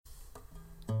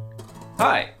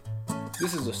Hi,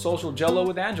 this is the Social Jello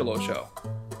with Angelo show.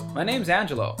 My name's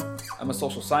Angelo. I'm a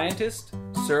social scientist,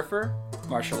 surfer,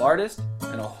 martial artist,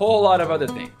 and a whole lot of other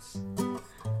things.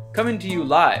 Coming to you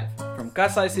live from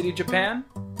Kasai City, Japan,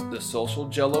 the Social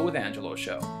Jello with Angelo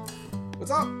show. What's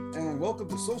up? And welcome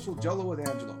to Social Jello with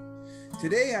Angelo.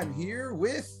 Today I'm here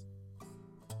with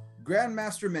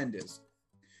Grandmaster Mendez.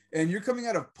 And you're coming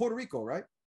out of Puerto Rico, right?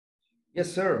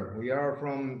 Yes, sir. We are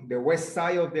from the west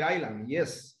side of the island.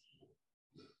 Yes.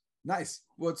 Nice.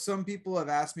 What some people have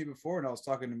asked me before, and I was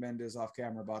talking to Mendez off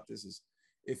camera about this, is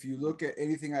if you look at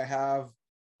anything I have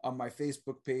on my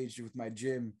Facebook page with my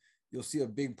gym, you'll see a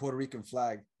big Puerto Rican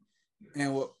flag.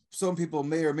 And what some people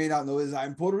may or may not know is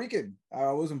I'm Puerto Rican.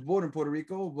 I wasn't born in Puerto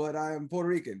Rico, but I'm Puerto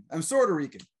Rican. I'm sort of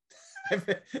Rican.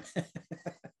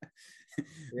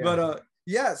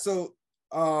 Yeah. So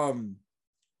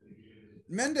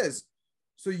Mendez,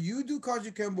 so you do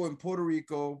Kajukenbo in Puerto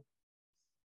Rico.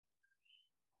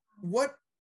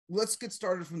 Let's get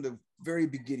started from the very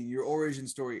beginning, your origin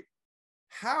story.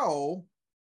 How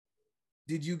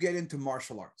did you get into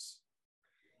martial arts?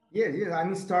 Yeah.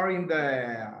 I'm starting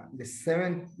the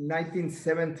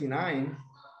 1979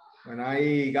 when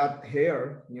I got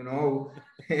here,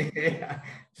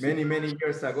 many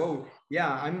years ago.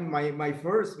 Yeah, I'm my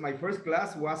first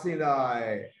class was in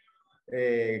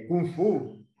Kung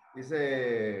Fu. It's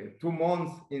 2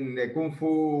 months in the Kung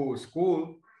Fu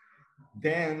school.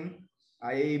 Then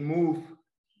I moved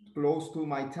close to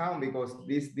my town because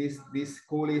this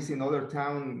school is in other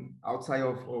town outside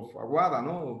of Aguada,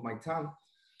 of my town.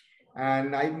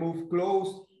 And I moved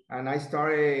close and I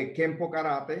started Kempo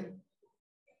Karate.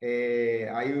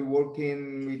 I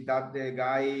working with that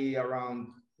guy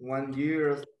around 1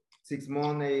 year, 6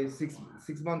 months,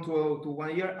 six months to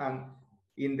 1 year. And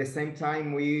in the same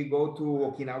time, we go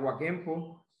to Okinawa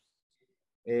Kempo.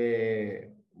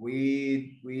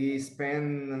 We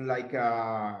spend like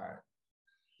 1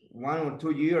 or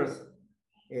 2 years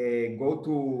go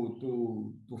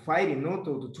to fighting,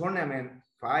 to tournament,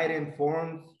 fighting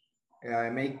forms,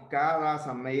 make caras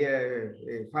and make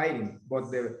fighting.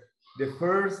 But the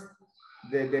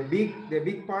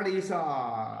big part is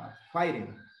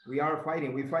fighting. We are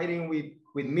fighting. We fighting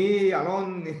with me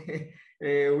alone.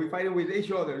 We fighting with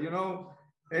each other.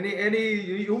 Any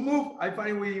you move, I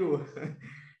fight with you.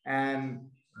 And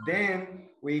then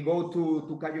we go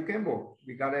to Kajukenbo.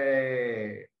 We got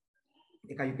a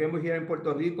Kajukenbo here in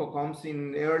Puerto Rico comes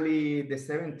in early the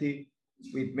 70s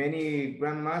with many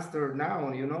grandmasters now,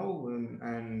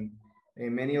 and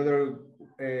many other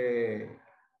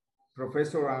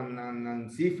professor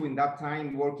and Sifu in that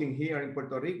time working here in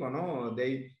Puerto Rico. No,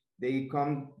 they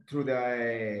come through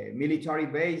the military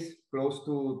base close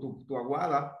to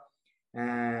Aguada,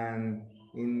 and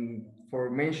for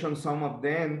mention some of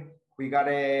them, we got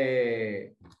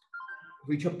a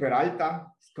Richard Peralta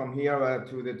come here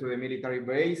to the military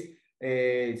base,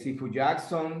 Sifu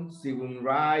Jackson, Sigun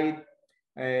Wright,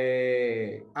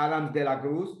 Adam De La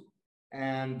Cruz,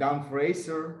 and Dan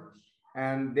Fraser,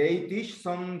 and they teach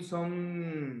so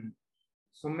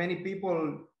many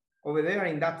people over there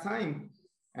in that time.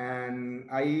 And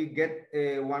I get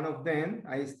one of them.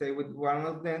 I stay with one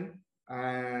of them,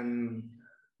 and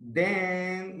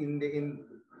then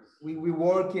we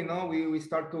work. We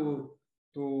start to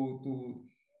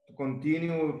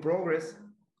continue progress,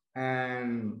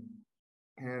 and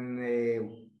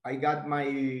I got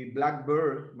my black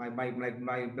belt, my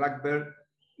black belt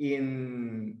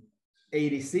in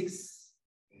 86.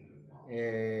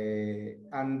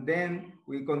 And then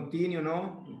we continue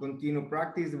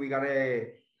practice. We got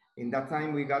in that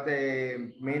time we got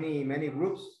many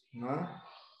groups,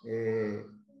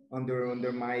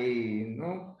 under my,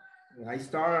 I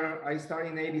start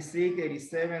in 86,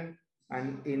 87,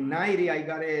 and in 90 I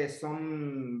got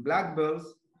some black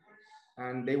belts,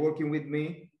 and they working with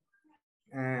me,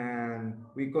 and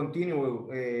we continue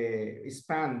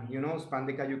expand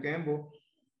the Kajukenbo.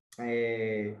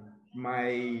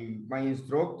 My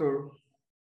instructor,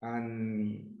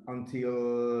 and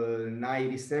until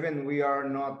 97 we are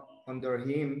not under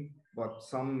him, but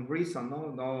some reason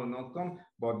not come.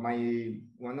 But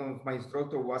one of my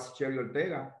instructor was Cherry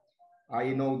Ortega.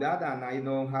 I know that, and I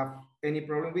don't have any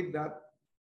problem with that.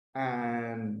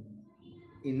 And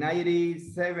in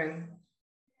 97,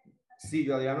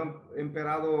 Silvio Adriano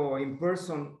Emperado in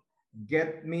person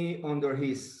get me under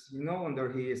his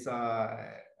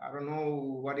I don't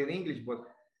know what in English, but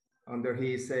under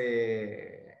his,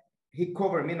 he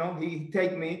covered me, he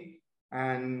take me,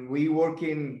 and we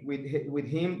working with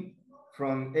him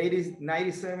from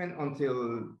 97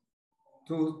 until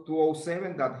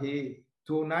 2007 that he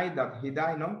 2009 that he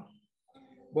died,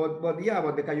 but yeah,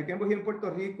 but the Cayuquembo here in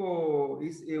Puerto Rico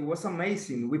it was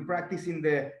amazing. We practice in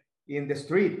the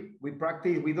street. We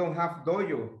practice. We don't have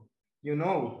dojo. You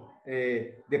know,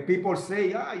 the people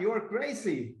say, "Ah, you are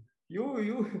crazy.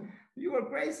 You are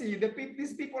crazy.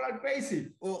 These people are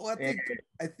crazy." Well,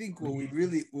 I think what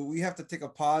we have to take a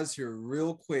pause here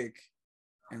real quick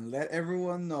and let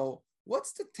everyone know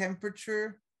what's the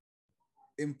temperature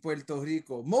in Puerto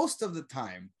Rico most of the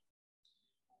time.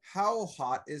 How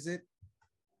hot is it?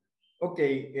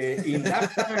 Okay, in that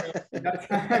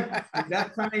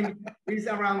time, it's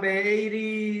around the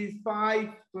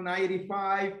 85 to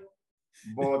 95,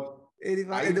 but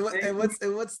 85. And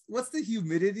what's the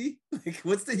humidity? Like,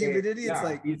 what's the humidity? yeah, It's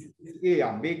like,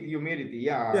 yeah, big humidity.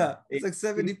 Yeah, it's like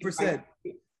 70%.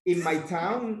 In my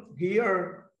town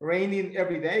here, raining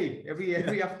every day.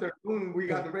 Every afternoon we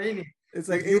got raining. It's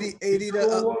like 80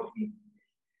 to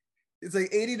it's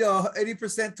like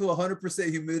 80% to 100%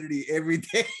 humidity every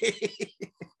day.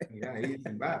 Yeah, it's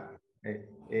bad.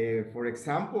 For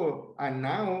example, and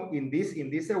now in this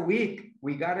week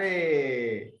we got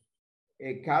a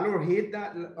calor hit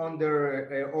that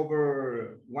under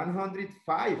over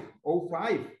 105.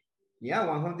 Yeah,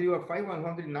 105,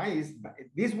 109.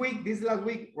 This last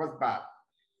week was bad.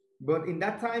 But in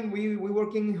that time, we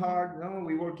working hard,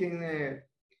 we working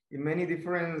in many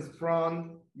different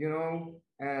front,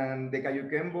 and the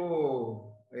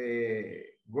Cayuquembo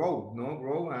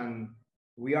grow, and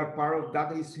we are part of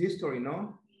that history,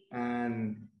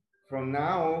 And from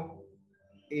now,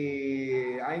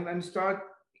 I'm start,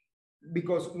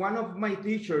 because one of my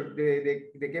teacher,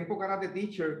 the Kempo Karate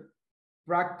teacher,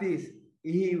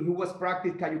 he was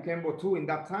practice Cayuquembo too in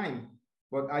that time.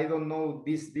 But I don't know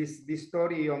this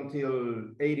story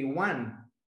until 81,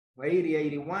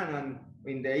 and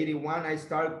in the 81 I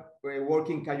start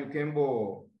working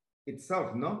Cayuquembo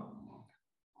itself,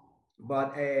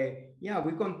 But yeah,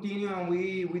 we continue and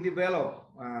we develop.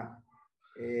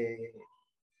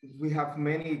 We have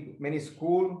many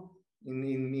school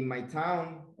in my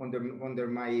town under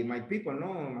my people,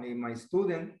 my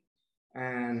student,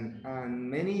 and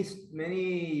many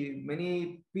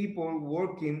people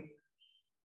working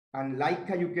and like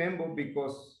Cayuquembo,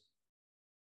 because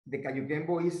the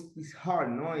Cayuquembo is hard,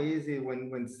 Is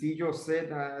when Sillo said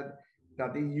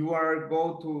that you are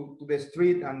go to the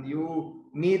street and you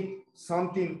need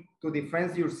something to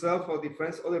defend yourself or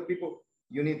defend other people,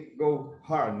 you need to go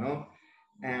hard,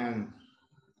 And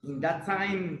in that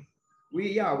time,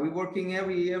 we working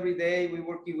every day. We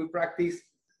practice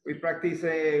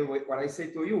what I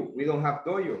say to you. We don't have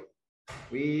dojo.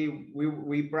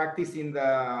 We practice in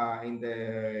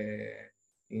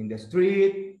the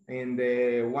street, in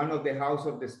the one of the house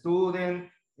of the student,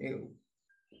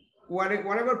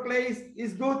 whatever place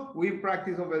is good, we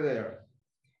practice over there,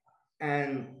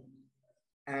 and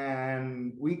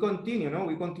we continue,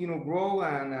 we continue grow,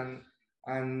 and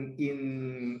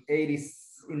in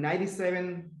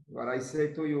 97, what I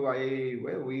said to you,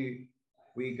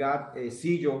 we got a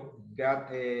Sillo,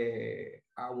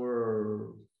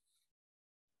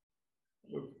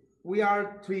 we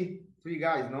are three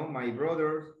guys, my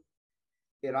brother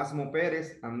Erasmo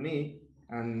Perez and me,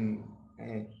 and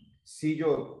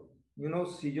Sillo,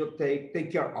 Sillo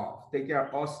take care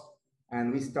of us,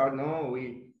 and we start.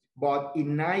 But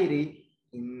in 90,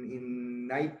 in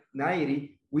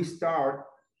 90, we start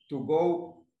to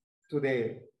go to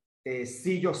the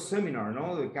Sillo seminar,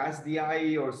 the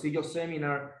CASDI or Sillo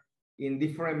seminar in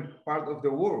different part of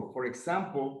the world. For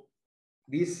example,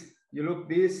 this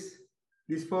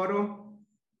photo.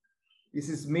 This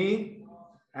is me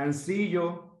and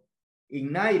Sillo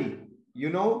in 90.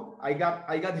 I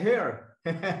got hair.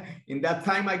 In that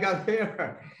time, I got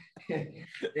hair.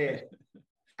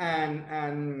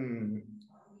 and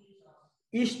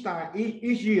each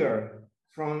year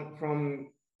from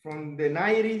the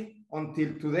 90s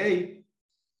until today,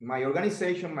 my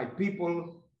organization, my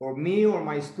people, or me, or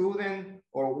my student,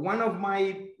 or one of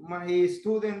my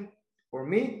student, or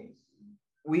me,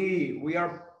 we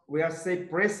are say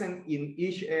present in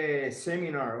each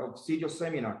seminar of Sillo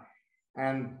seminar,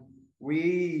 and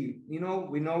we know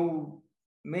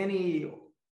many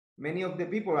of the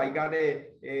people. I got a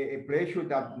pleasure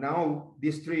that now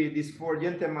these four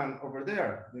gentlemen over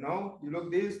there, you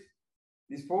look this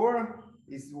four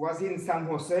was in San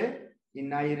Jose in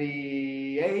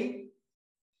 98,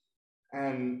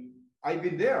 and I've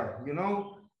been there,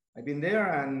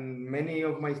 and many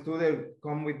of my students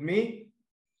come with me.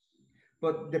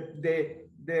 But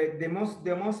the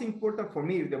most important for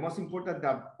me, the most important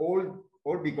that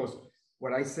all because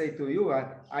what I say to you,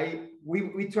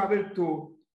 we travel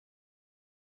to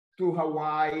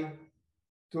Hawaii,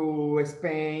 to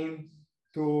Spain,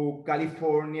 to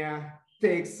California,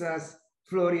 Texas,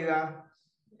 Florida,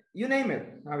 you name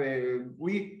it. I mean,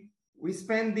 we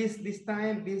spend this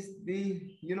time,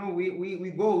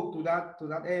 we go to that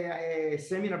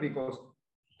seminar because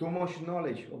too much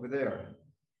knowledge over there.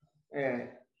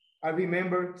 I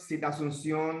remember Sid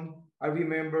Asuncion. I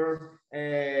remember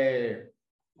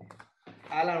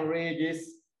Alan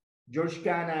Reyes, George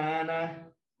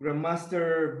Canaana,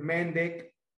 Grandmaster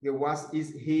Mendek. He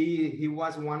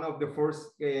was one of the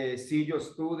first CIO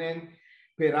student.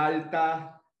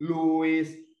 Peralta, Luis,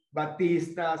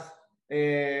 Batistas,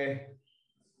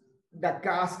 Da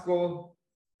Casco.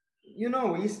 You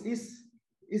know,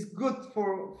 it's good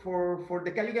for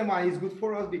the Cayo Quembo. It's good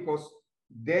for us because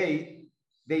they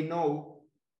know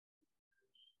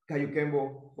Cayo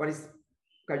Quembo. What is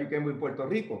Cayo Quembo in Puerto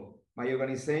Rico? My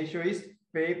organization is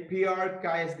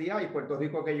PRKSDI, Puerto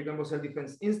Rico Cayo Quembo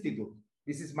Self-Defense Institute.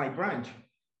 This is my branch,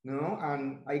 you know,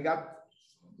 and I got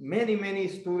many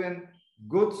students,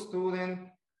 good students,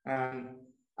 and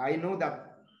I know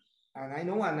that, and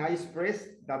I express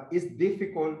that it's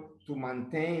difficult to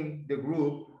maintain the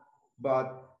group,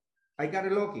 but I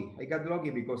got lucky. I got lucky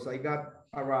because I got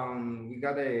around, we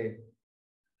got a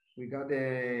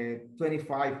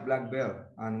 25 black belt,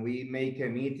 and we make a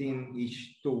meeting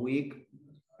each 2 weeks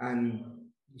and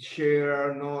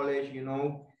share knowledge, you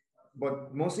know.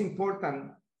 But most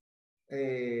important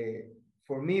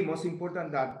for me, most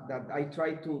important that I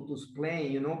try to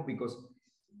explain, you know, because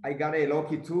I got a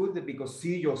lucky too, because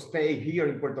Sillo stayed here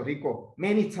in Puerto Rico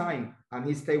many times, and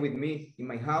he stayed with me in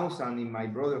my house and in my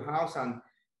brother's house,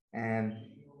 and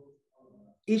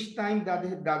each time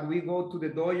that we go to the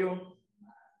dojo,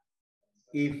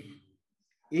 if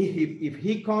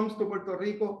he comes to Puerto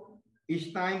Rico,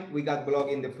 each time we got blood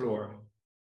in the floor.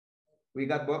 We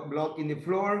got blood in the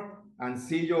floor, and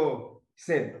Sillo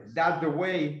said, that's the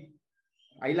way.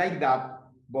 I like that,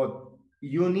 but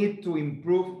you need to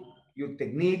improve your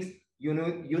techniques. You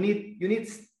need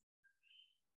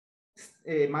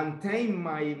maintain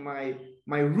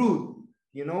my root,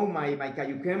 you know, my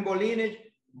Cayo Quembo lineage,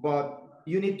 but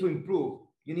you need to improve.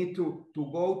 You need to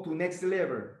go to next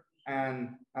level.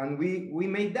 And we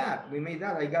made that. We made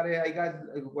that. I got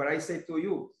what I said to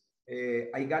you.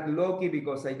 I got lucky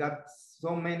because I got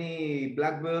so many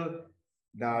black belt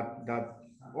that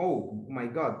oh my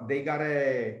God, they got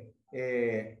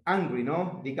angry,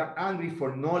 no? They got angry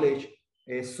for knowledge.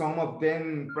 Some of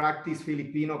them practice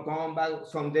Filipino combat,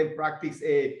 some of them practice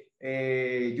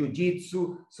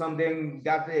jiu-jitsu, some of them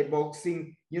got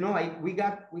boxing. You know, we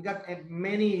got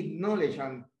many knowledge,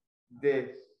 and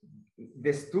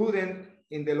the student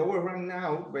in the lower rank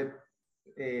now, but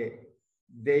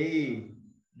they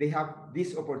have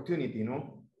this opportunity, you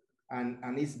know,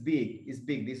 and it's big.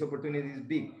 This opportunity is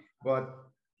big. But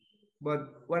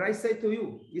what I say to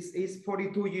you is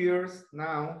 42 years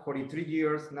now, 43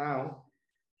 years now,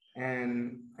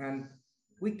 and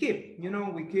we keep, you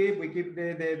know, we keep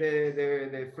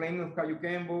the flame of Cayo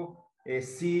Quembo,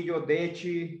 Sillo,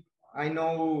 Dechi. I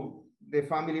know the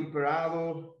family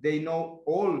Imperado. They know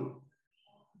all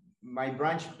my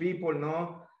branch people,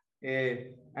 no,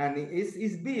 and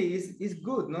it's big. It's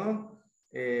good, no.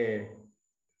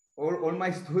 All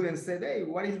my students said, "Hey,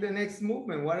 what is the next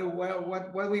movement?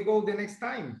 What we go the next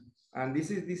time?" And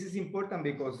this is important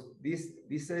because this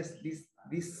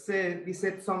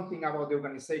said something about the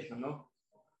organization, no?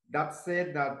 That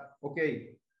said that,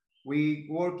 okay, we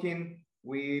working,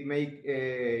 we make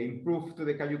improve to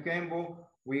the Cayo Quembo,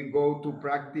 we go to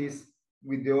practice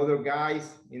with the other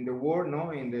guys in the world,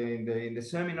 no, in the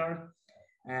seminar,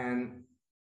 and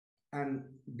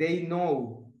they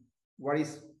know what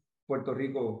is Puerto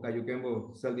Rico Cayo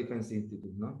Quembo Self-Defense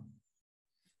Institute, no?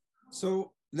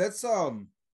 So let's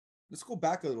go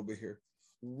back a little bit here.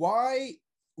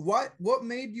 What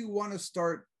made you want to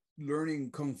start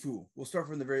learning Kung Fu? We'll start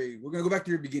from we're gonna go back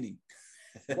to your beginning.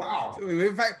 Wow. So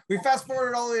we fast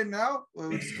forwarded all in now,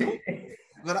 which is cool.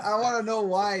 But I want to know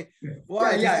why.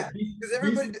 Yeah. Because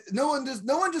everybody, no one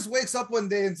just wakes up one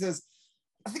day and says,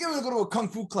 I think I'm gonna go to a Kung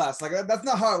Fu class. Like that's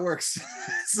not how it works.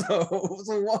 so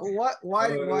why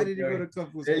did you go to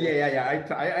Kung Fu school? Yeah.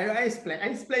 I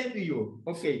explain to you.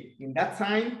 Okay, in that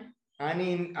time, I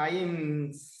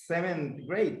in seventh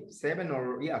grade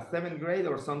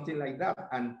or something like that.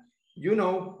 And you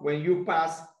know, when you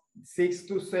pass 6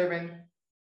 to 7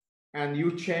 and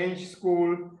you change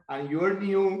school and you're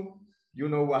new, you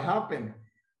know what happened.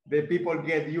 The people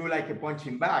get you like a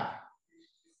punching bag.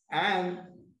 And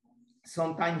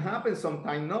sometimes happens,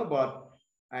 sometimes no, but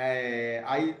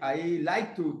I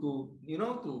like to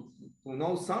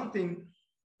know something.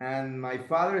 And my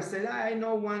father said, I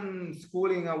know one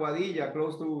school in Aguadilla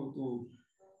close to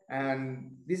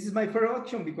And this is my first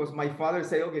option because my father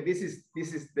said, okay, this is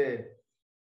the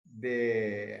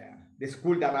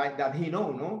school that he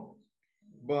know, no?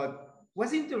 But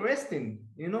was interesting,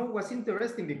 was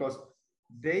interesting because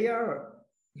they are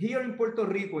here in Puerto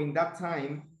Rico in that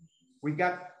time. We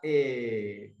got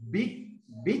a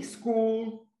big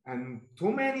school and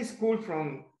too many schools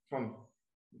from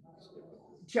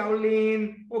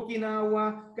Shaolin,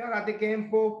 Okinawa, Karate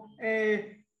Kempo,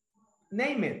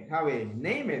 name it, Javi,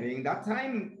 name it. In that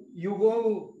time,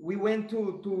 we went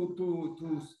to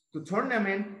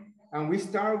tournament and we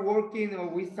start working or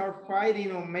we start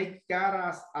fighting or make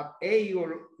caras at 8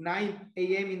 or 9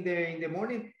 a.m. in the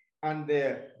morning. And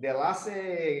the last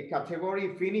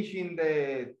category finish in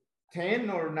the 10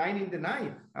 or 9 in the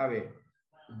night. Javi.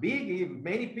 Big,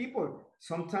 many people.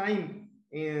 Sometime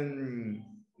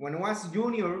when I was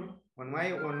junior, when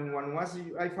I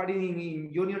fighting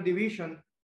in junior division,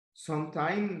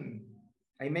 sometime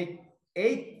I make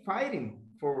 8 fighting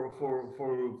for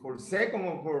second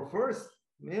or for first,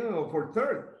 for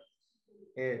third.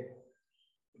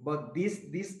 But this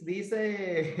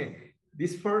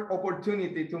this first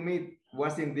opportunity to meet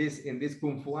was in this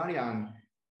Kung Fu area,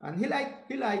 and he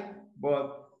liked,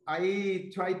 but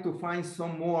I tried to find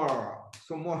some more hard,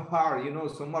 some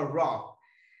more rough.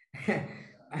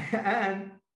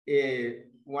 And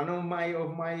one of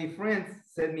my friends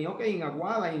said me, okay, in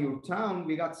Aguada, in your town,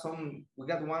 we got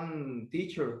one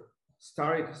teacher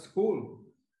started school,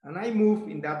 and I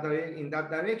moved in that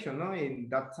direction. No, in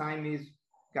that time is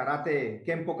karate,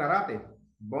 Kempo karate,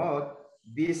 but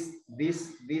this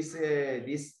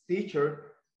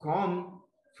teacher come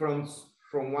from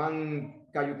one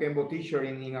Kayu Kempo teacher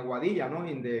in Aguadilla, no,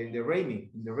 in the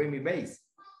Remy base.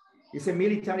 It's a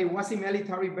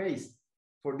military base.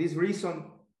 For this reason,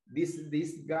 this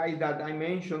guy that I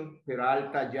mentioned,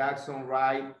 Peralta, Jackson,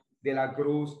 Wright, De La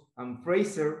Cruz, and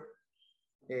Fraser.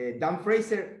 Dan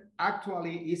Fraser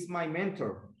actually is my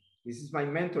mentor. This is my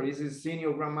mentor. This is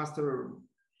senior grandmaster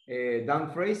Dan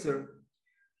Fraser,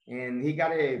 and he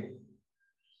got a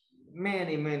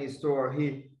many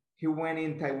stories. He went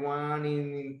in Taiwan,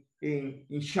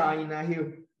 in China.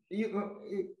 He's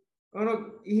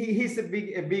a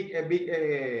big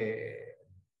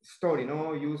story.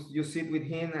 No, you sit with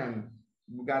him and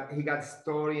he got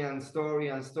story and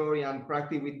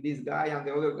practice with this guy and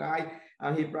the other guy,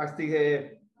 and he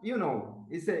practice.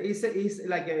 It's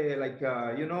like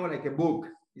a book.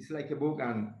 It's like a book,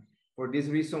 and for this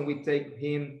reason we take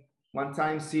him. One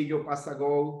time Sillo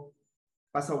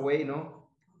pass away, no,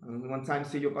 and one time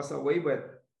Sillo passed away,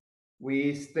 but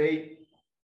we stayed.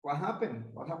 What happened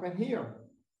here?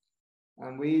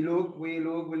 And we look.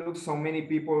 So many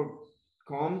people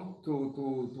come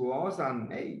to us and,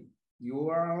 hey, you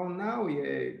are on now.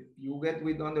 Yeah, you get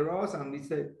with under us, and we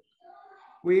said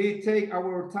we take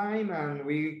our time and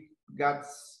we try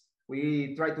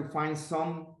to find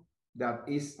some that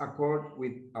is accord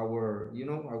with our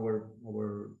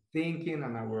our thinking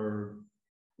and our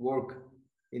work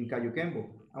in Kayu Kempo.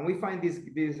 And we find this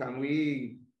and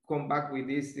we come back with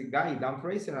this guy Dan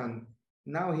Fraser, and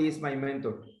now he is my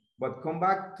mentor. But come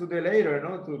back to the later,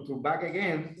 no, to back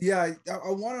again. Yeah,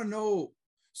 I want to know.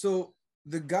 So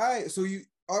the guy, so you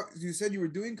said you were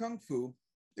doing Kung Fu.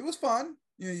 It was fun.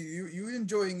 You were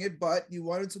enjoying it, but you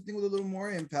wanted something with a little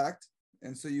more impact.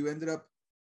 And so you ended up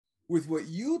with what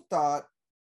you thought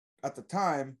at the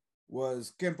time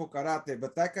was Kempo Karate,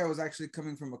 but that guy was actually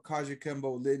coming from a Kaji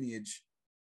Kempo lineage,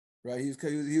 right?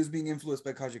 He was being influenced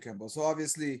by Kaji Kempo. So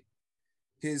obviously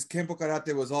his Kempo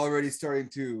Karate was already starting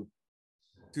to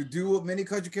do what many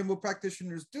Kaji Kempo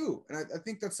practitioners do. And I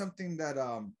think that's something that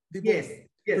people, yes.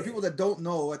 For people that don't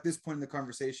know at this point in the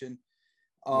conversation,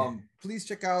 please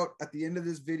check out at the end of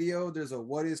this video, there's a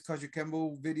what is Kaji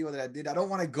Kempo video that I did. I don't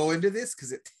want to go into this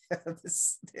because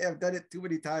I've done it too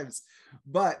many times,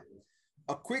 but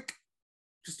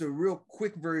just a real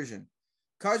quick version.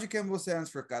 Kaji Kempo stands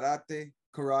for karate,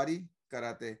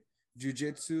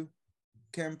 jiu-jitsu,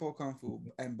 Kempo, Kung Fu,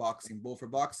 and boxing, both for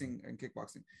boxing and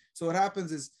kickboxing. So what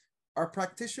happens is our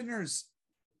practitioners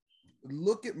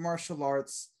look at martial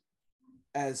arts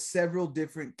as several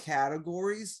different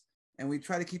categories, and we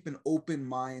try to keep an open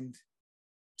mind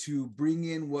to bring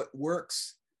in what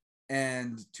works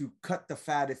and to cut the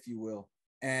fat, if you will,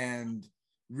 and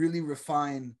really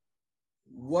refine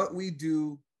what we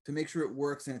do to make sure it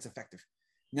works and it's effective.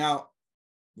 Now,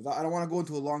 I don't want to go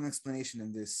into a long explanation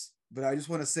in this, but I just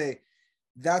want to say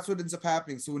that's what ends up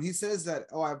happening. So when he says that,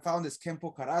 oh, I found this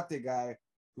Kempo Karate guy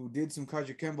who did some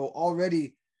Kaji Kempo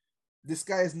already, this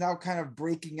guy is now kind of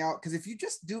breaking out. Because if you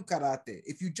just do karate,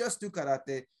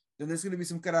 then there's going to be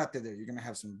some karate there. You're going to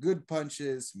have some good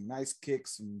punches, some nice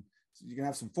kicks, some you can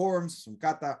have some forms, some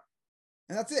kata,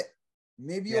 and that's it.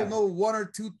 Maybe you'll know one or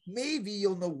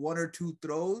two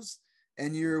throws,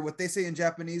 and your what they say in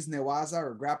Japanese, newaza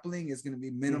or grappling is going to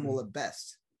be minimal at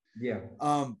best. Yeah.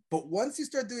 But once you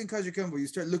start doing Kajukenbo, you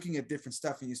start looking at different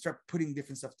stuff and you start putting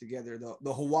different stuff together.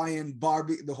 The Hawaiian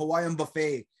the Hawaiian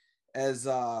buffet, as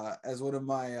one of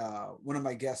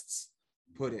my guests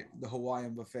put it, the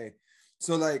Hawaiian buffet.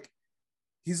 So like,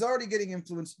 he's already getting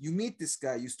influenced. You meet this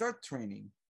guy, you start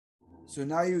training. So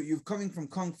now you're coming from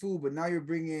Kung Fu, but now you're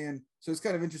bringing in, so it's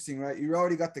kind of interesting, right? You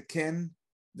already got the Ken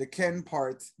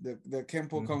part, the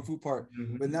Kenpo Kung Fu part,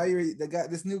 but now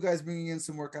this new guy's bringing in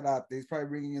some more karate. He's probably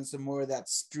bringing in some more of that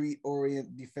street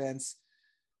orient defense,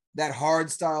 that hard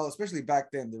style, especially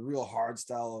back then, the real hard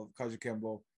style of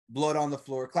Kajukenbo. Blood on the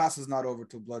floor. Class is not over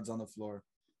till blood's on the floor,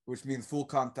 which means full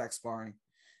contact sparring.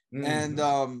 And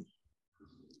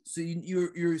so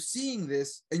you're seeing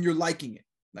this and you're liking it.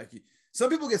 Like, some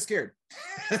people get scared.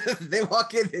 They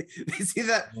walk in, they see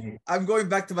that I'm going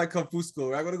back to my Kung Fu school,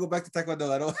 right? I'm gonna go back to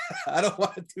Taekwondo. I don't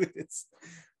want to do this.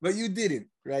 But you didn't,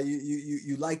 right?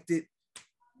 You liked it.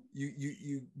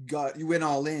 You went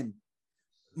all in.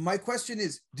 My question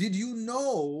is, did you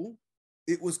know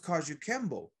it was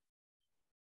Kajukenbo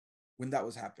when that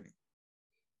was happening?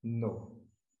 No,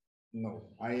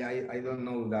 I don't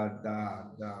know that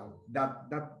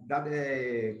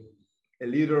a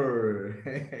little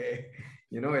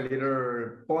a little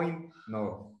point.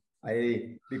 No,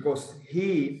 because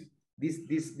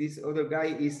this other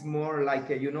guy is more like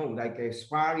like a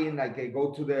sparring, like a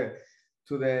go to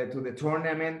the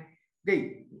tournament.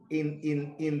 Okay,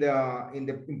 in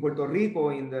Puerto Rico,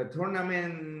 in the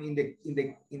tournament, in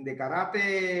the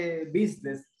karate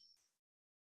business,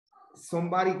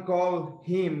 somebody called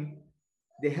him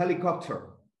the helicopter.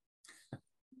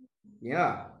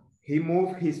 Yeah, he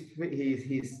moved his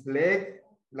leg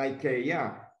like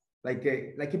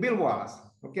a Bill Wallace.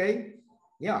 Okay,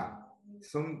 yeah.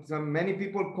 Some many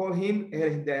people call him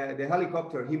the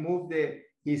helicopter. He moved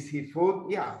his foot.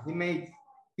 Yeah,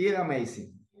 he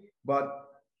amazing. But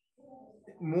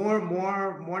more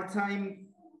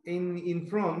time in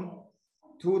front,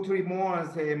 2-3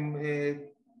 months.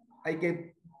 I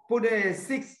can put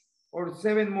 6 or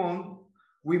 7 months.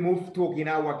 We moved to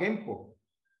Okinawa Kenpo.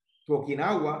 To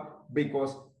Okinawa,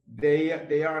 because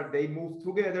they move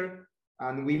together,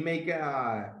 and we make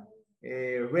a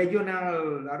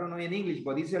regional, I don't know in English,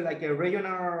 but it's like a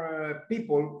regional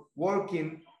people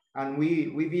working, and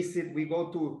we visit, we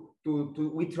go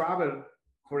we travel.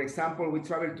 For example, we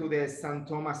travel to the St.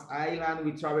 Thomas Island,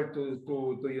 we travel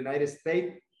to United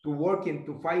States working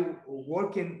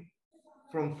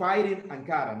from fighting and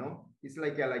kata, no? It's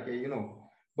like a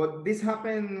but this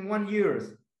happened 1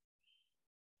 year.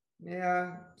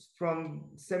 Yeah,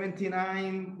 from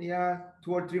 79,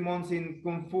 2 or 3 months in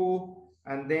Kung Fu,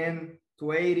 and then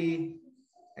to 80.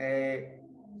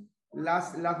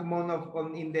 Last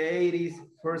month in the 80s,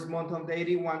 first month of the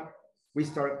 81,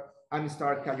 I'm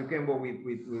start Kajukenbo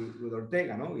with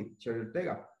Ortega, no, with Cherry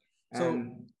Ortega.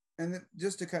 And then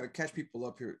just to kind of catch people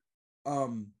up here,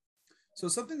 so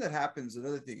something that happens,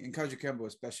 another thing in Kajukenbo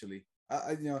especially,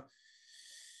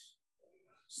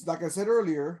 like I said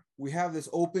earlier, we have this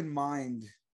open mind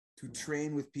to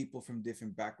train with people from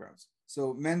different backgrounds.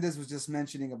 So Mendez was just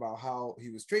mentioning about how he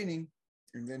was training,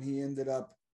 and then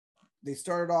they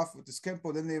started off with this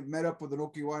Kenpo, then they met up with an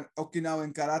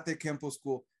Okinawan Karate Kenpo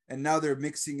school, and now they're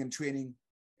mixing and training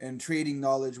and trading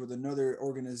knowledge with another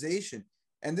organization.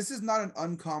 And this is not an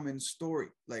uncommon story.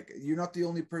 Like, you're not the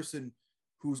only person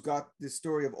who's got this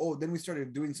story of, then we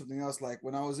started doing something else. Like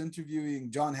when I was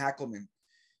interviewing John Hackelman,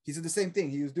 he said the same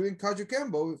thing. He was doing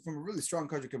Kajukenbo from a really strong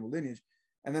Kajukenbo lineage.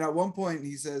 And then at one point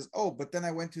he says, but then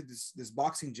I went to this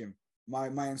boxing gym.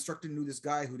 My instructor knew this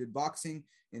guy who did boxing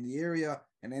in the area,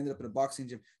 and I ended up in a boxing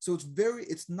gym. So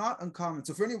it's not uncommon.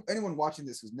 So for anyone watching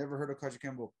this who's never heard of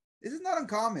Kajukenbo, this is not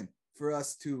uncommon for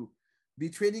us to be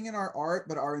training in our art,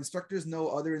 but our instructors know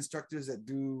other instructors that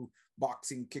do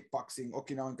boxing, kickboxing,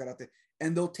 Okinawan karate,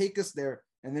 and they'll take us there.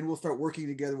 And then we'll start working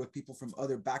together with people from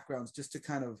other backgrounds just to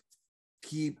kind of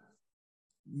keep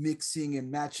mixing and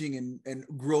matching and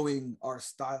growing our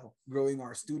style, growing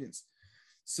our students.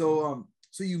 So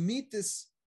you meet this,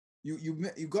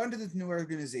 you go into this new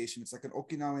organization. It's like an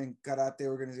Okinawan karate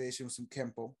organization with some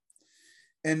Kenpo,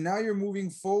 and now you're moving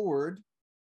forward.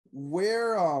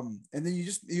 Where and then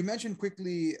you mentioned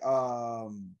quickly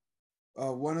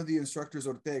one of the instructors,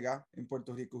 Ortega, in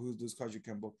Puerto Rico, who does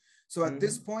Kajukenbo. So at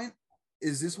this point,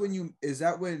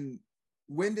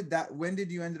 when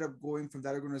did you ended up going from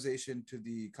that organization to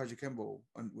the Kajukenbo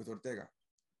with Ortega?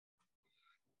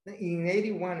 In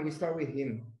 81, we start with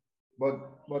him,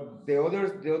 but the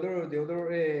other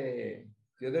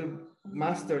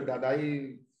master that I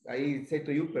say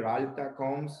to you, Peralta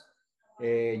comes,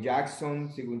 Jackson,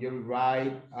 Según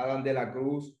Wright, Alan de la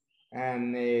Cruz,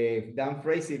 and Dan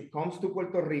Fraser comes to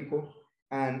Puerto Rico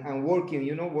and working,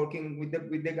 you know, working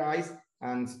with the guys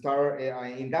and start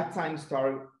in that time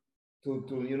start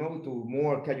to you know to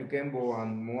more Cayuquembo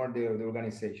and more the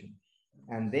organization,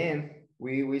 and then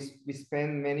we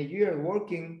spent many years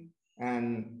working.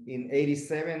 And in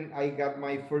 87, I got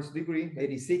my first degree.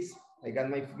 86, I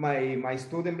got my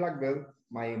student black belt,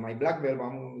 my black belt,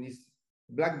 is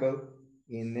black belt.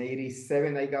 In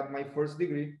 87, I got my first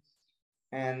degree.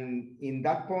 And in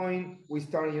that point, we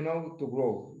started, you know, to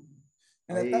grow.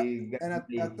 And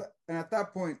at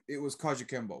that point, it was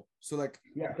Kajukenbo. So like,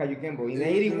 yeah, Cayuquembo. In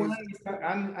 81,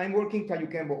 I'm working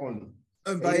Cayuquembo only.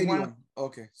 By 81.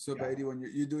 Okay, so yeah. By 81,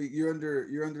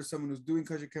 you're under someone who's doing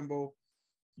Kajukenbo.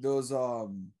 Those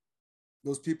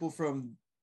people from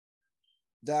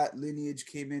that lineage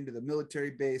came into the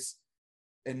military base,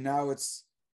 and now it's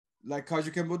like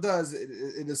Kajukenbo does.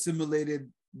 It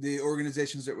assimilated the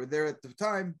organizations that were there at the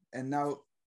time, and now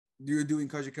you're doing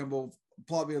Kajukenbo.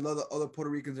 Probably a lot of other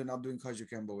Puerto Ricans are now doing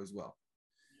Kajukenbo as well.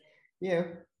 Yeah.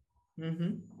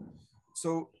 Mm-hmm.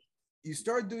 So you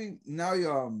start doing now.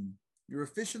 You're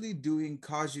officially doing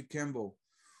Kajukenbo.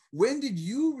 When did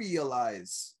you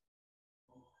realize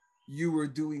you were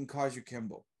doing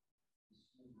Kajukenbo?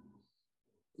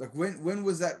 Like when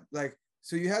was that? Like,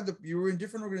 so you were in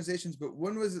different organizations, but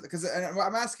when was it? Because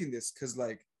I'm asking this because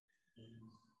like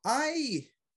I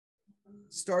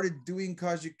started doing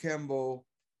Kajukenbo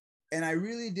and I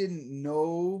really didn't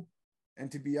know,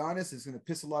 and to be honest, it's going to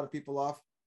piss a lot of people off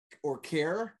or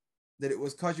care that it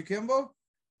was Kajukenbo.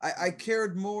 I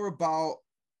cared more about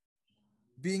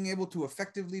being able to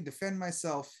effectively defend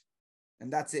myself,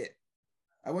 and that's it.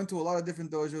 I went to a lot of different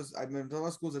dojos. I went to a lot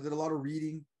of schools. I did a lot of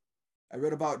reading. I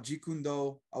read about Jeet Kune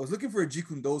Do. I was looking for a Jeet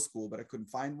Kune Do school, but I couldn't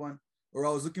find one. Or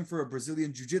I was looking for a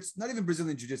Brazilian Jiu-Jitsu, not even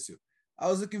Brazilian Jiu-Jitsu. I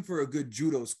was looking for a good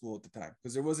judo school at the time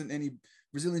because there wasn't any,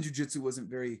 Brazilian Jiu-Jitsu wasn't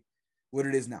very what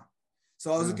it is now.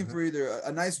 So I was looking for either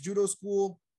a nice judo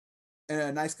school and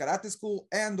a nice karate school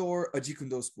and or a Jeet Kune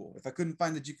Do school. If I couldn't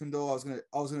find the Jeet Kune Do, I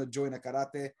was gonna join a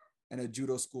karate and a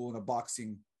judo school and a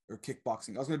boxing or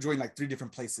kickboxing. I was gonna join like 3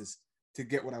 different places to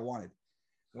get what I wanted.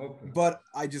 Okay. But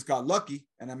I just got lucky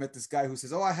and I met this guy who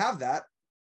says, oh, I have that.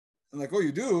 I'm like, oh,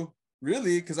 you do?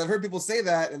 Really? Because I've heard people say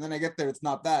that, and then I get there, it's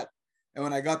not that. And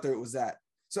when I got there, it was that.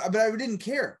 So, but I didn't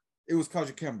care. It was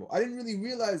Kajukenbo. I didn't really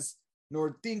realize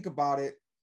nor think about it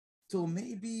till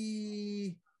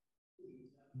maybe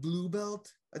blue belt.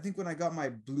 I think when I got my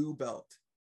blue belt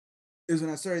is when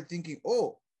I started thinking,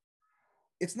 oh,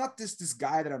 it's not this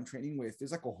guy that I'm training with.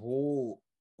 There's like a whole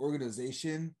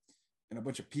organization and a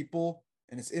bunch of people,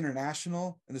 and it's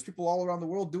international, and there's people all around the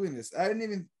world doing this. I didn't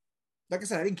even, like I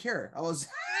said, I didn't care. I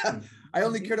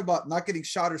only cared about not getting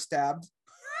shot or stabbed.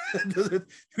 Those are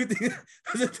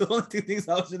the only 2 things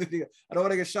I was really thinking. I don't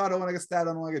want to get shot, I don't want to get stabbed,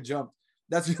 I don't want to get jumped.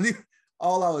 That's really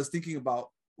all I was thinking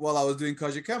about while I was doing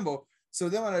Kajukenbo. So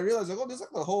then when I realized, like, oh, there's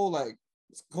like a whole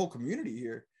community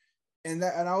here. And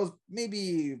I was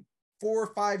maybe 4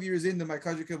 or 5 years into my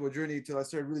Kajukenbo journey till I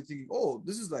started really thinking, oh,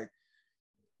 this is like,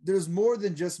 there's more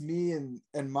than just me and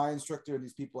my instructor and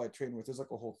these people I train with. There's like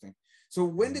a whole thing. So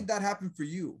when did that happen for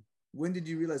you? When did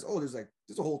you realize, oh, there's a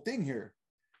whole thing here?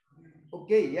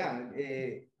 Okay, yeah.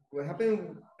 What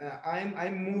happened? I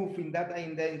moved in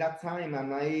that time,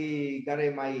 and I got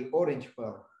my orange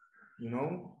belt, you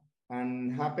know,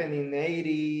 and happened in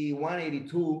 81,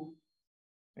 82.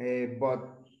 But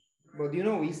you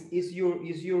know, it's your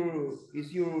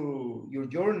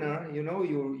journey, you know,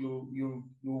 your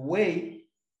way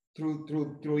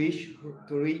through each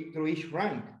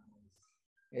rank.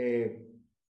 In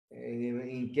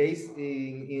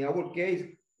our case,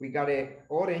 we got a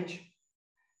orange.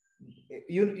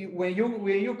 When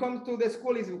you come to the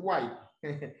school, it's white.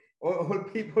 all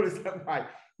people is white.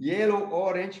 Yellow,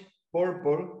 orange,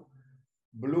 purple,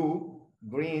 blue,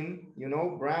 green, you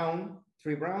know, brown,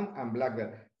 3 brown, and black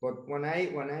belt. But when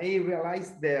I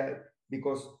realized that,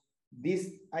 because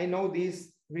I know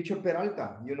this Richard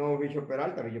Peralta, you know, Richard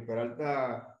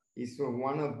Peralta is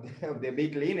one of the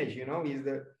big lineage, you know,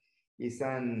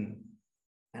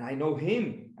 and I know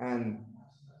him, and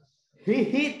he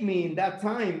hit me in that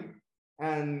time,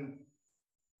 and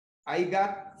I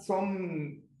got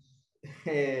some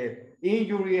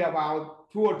injury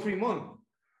about 2 or 3 months,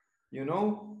 you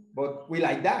know, but we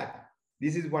like that.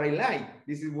 This is what I like.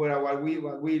 This is what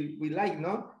we like,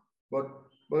 no? But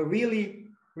really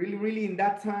in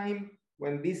that time,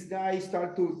 when this guy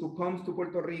start to come to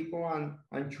Puerto Rico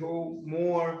and show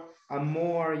more and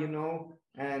more, you know,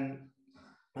 and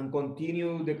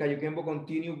continue, the Cayuquembo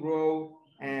continue grow,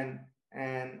 and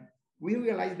we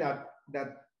realize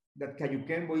that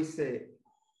Cayuquembo is a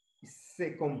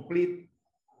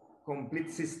complete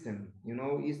system, you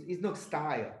know. It's not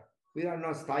style. We are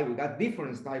not style. We got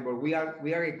different style, but we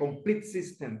are a complete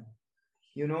system,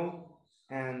 you know.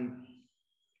 And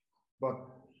but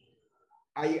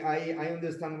I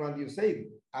understand what you say.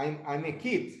 I'm a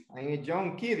kid. I'm a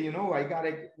young kid, you know. I got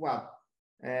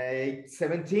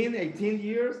 17, 18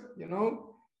 years, you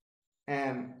know.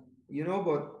 And you know,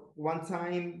 but one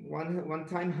time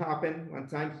happened, one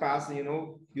time passed, you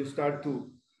know. You start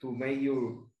to make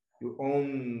your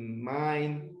own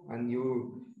mind, and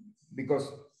you, because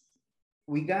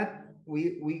we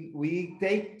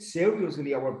take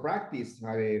seriously our practice.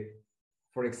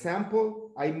 For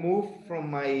example, I moved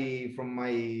from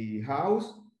my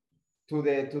house to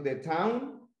the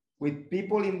town with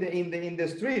people in the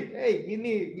street. Hey, give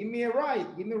me a ride,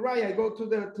 I go to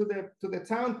the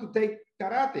town to take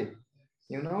karate,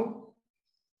 you know.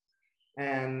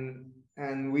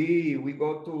 And we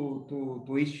go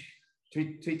to each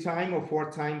three times or 4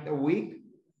 times a week.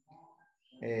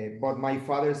 But my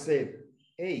father said,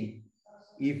 hey,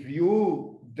 if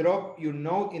you drop your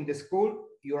note in the school,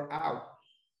 you're out.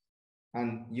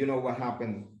 And you know what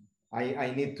happened?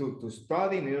 I need to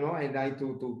study, you know, and I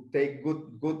to take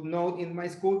good note in my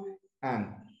school,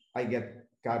 and I get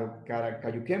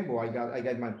Cayuquembo. I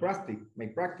got my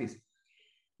practice.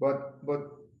 But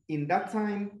in that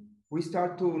time, we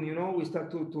start to, you know,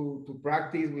 to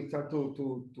practice. We start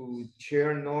to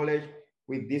share knowledge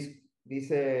with this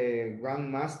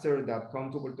grandmaster that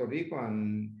come to Puerto Rico,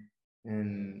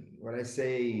 and what I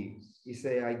say is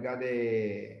I got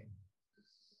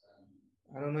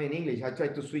I don't know in English. I try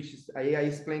to switch. I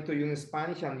explain to you in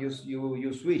Spanish, and you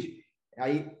switch.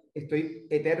 Estoy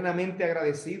eternamente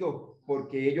agradecido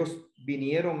porque ellos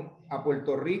vinieron a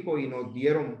Puerto Rico y nos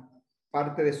dieron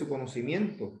parte de su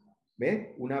conocimiento.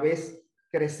 ¿Ve? Una vez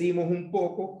crecimos un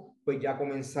poco, pues ya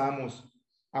comenzamos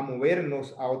a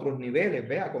movernos a otros niveles,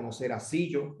 ¿ve? A conocer a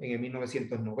Sillo en el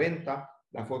 1990,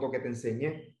 la foto que te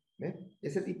enseñé, ¿ve?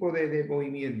 Ese tipo de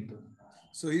movimiento.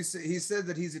 So he said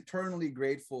that he's eternally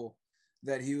grateful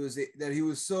that he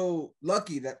was so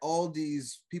lucky that all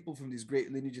these people from these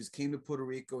great lineages came to Puerto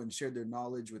Rico and shared their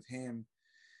knowledge with him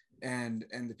and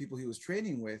the people he was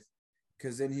training with,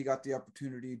 because then he got the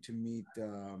opportunity to meet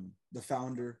the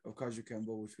founder of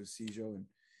Cayuquembo, which was Sillo,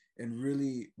 and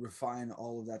really refine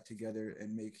all of that together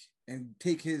and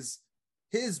take his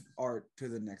art to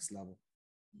the next level.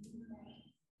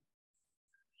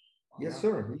 Yes,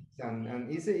 sir. And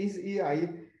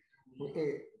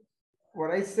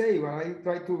what I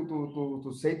try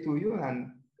to say to you,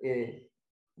 and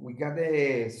we got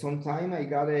sometime I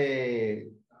got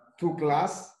 2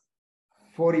 class,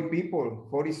 40 people,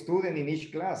 40 students in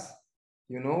each class,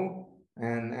 you know,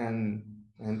 and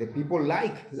the people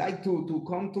like to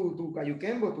come to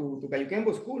Cayuquembo, to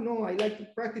Cayuquembo school. No, I like to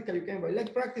practice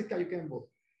Cayuquembo.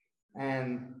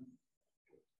 And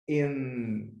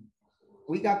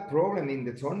we got problem in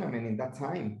the tournament in that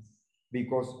time,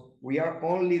 because we are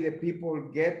only the people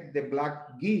get the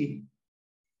black gi,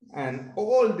 and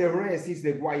all the rest is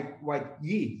the white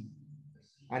gi.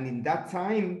 And in that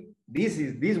time, this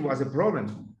was a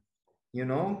problem, you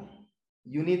know.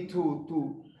 You need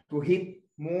to hit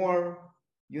more.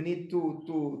 You need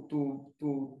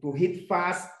to hit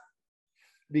fast,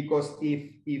 because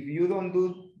if you don't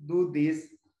do this,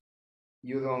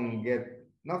 you don't get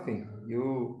nothing.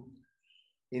 You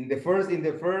in the first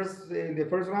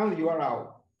round, you are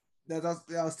out. I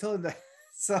was telling that.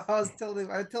 So I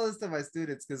tell this to my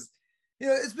students, because you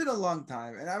know it's been a long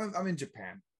time, and I'm in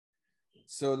Japan.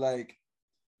 So like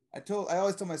I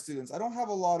always tell my students, I don't have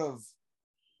a lot of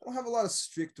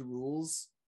strict rules.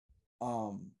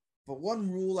 But one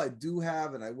rule I do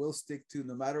have, and I will stick to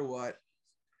no matter what,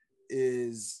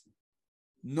 is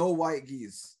no white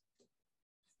gis.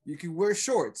 You can wear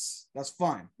shorts, that's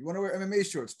fine. You want to wear MMA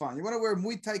shorts, fine. You want to wear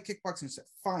Muay Thai kickboxing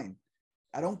shorts, fine.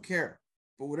 I don't care.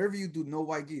 But whatever you do, no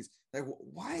white gis. Like,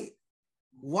 why?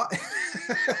 What?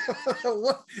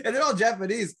 What? And they're all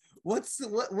Japanese. What's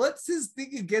his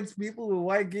thing against people with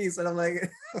white gis? And I'm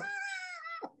like,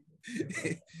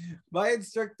 my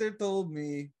instructor told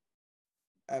me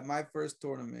at my first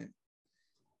tournament,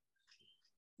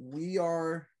 we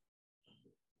are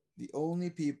the only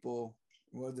people,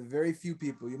 well, the very few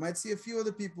people. You might see a few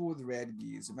other people with red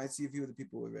gis. You might see a few other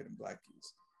people with red and black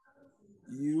gis.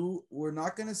 You're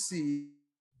not going to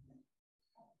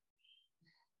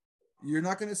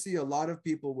see a lot of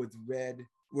people with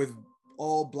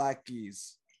all black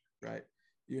gis, right?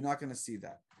 You're not going to see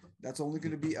that. That's only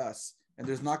going to be us. And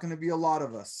there's not going to be a lot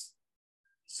of us.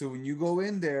 So when you go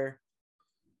in there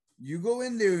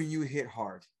and you hit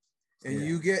hard.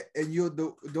 And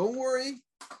don't worry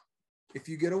if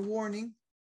you get a warning,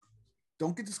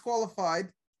 don't get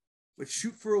disqualified, but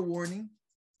shoot for a warning.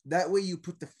 That way you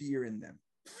put the fear in them.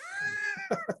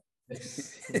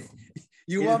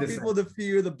 You want people to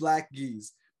fear the black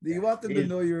gis. You want them to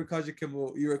know you're a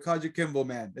Kajukenbo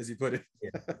man, as you put it.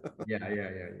 Yeah.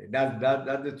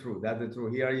 That's the truth. That's the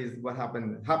truth. Here is what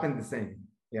happened the same.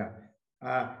 Yeah.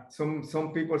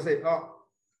 Some people say, oh,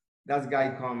 that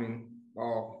guy coming.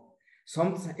 Oh,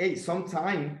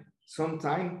 sometime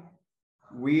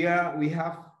we have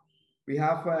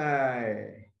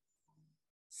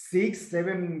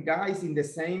 6-7 guys in the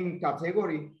same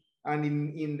category, and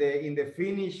in the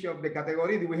finish of the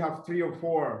category we have 3 or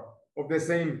 4 of the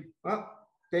same.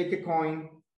 Take a coin.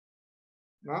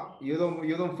 No, you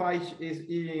don't fight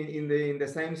in the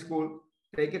same school.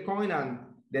 Take a coin, and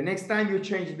the next time you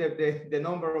change the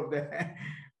number of the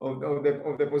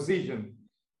of the position.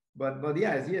 But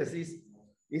yes, it's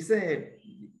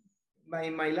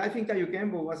my life in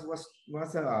Cayuquembo was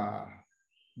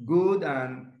good,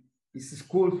 and it's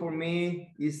school for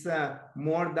me. It's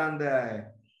more than the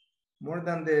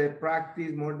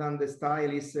practice, more than the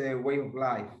style. It's a way of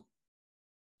life.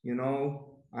 You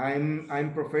know,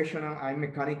 I'm professional. I'm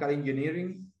mechanical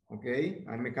engineering. Okay,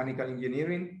 I'm mechanical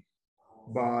engineering.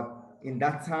 But in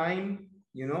that time,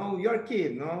 you know, you're a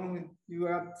kid. No, you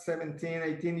are 17,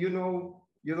 18. You know,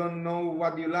 you don't know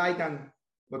what you like,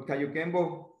 but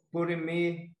Cayuquembo put in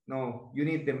me. No, you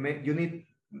need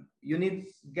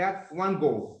get 1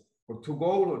 goal or 2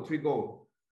 goal or 3 goal.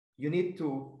 You need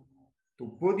to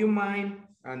put your mind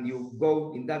and you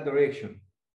go in that direction.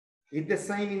 It's the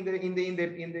same in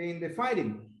the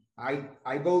fighting.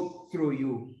 I go through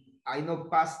you. I not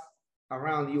pass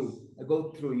around you. I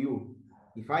go through you.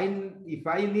 If I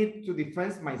need to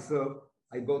defend myself,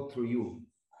 I go through you.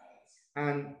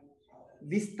 And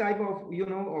this type of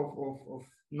of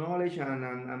knowledge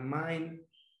and mind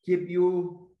keep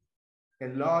you a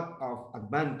lot of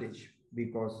advantage,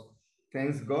 because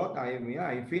thanks God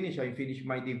I finished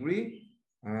my degree.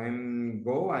 I'm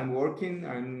working,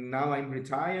 and now I'm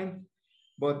retired.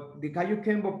 But the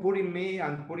Cayuquembo putting me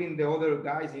and putting the other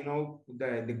guys, you know,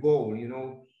 the goal, you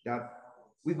know, that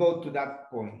we go to that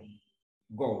point,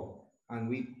 go, and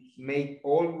we make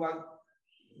all what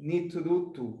need to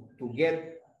do to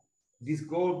get this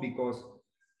goal, because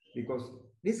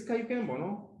this is Cayuquembo,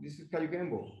 no? This is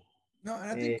Cayuquembo. No,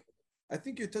 and I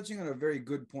think you're touching on a very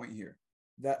good point here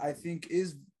that I think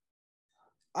is,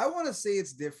 I want to say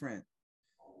it's different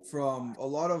from a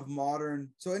lot of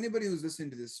modern. So anybody who's listening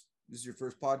to this is your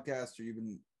first podcast, or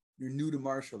even you're new to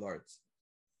martial arts.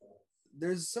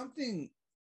 There's something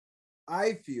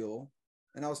I feel,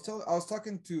 and I was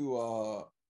talking to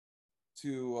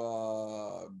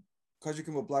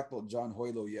Kajukenbo black belt John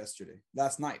Hoylo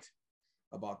last night,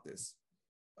 about this,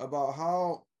 about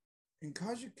how in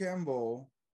Kajukenbo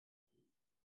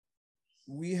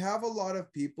we have a lot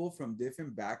of people from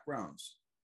different backgrounds,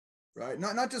 right?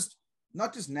 Not just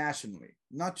nationally,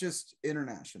 not just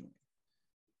internationally,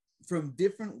 from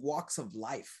different walks of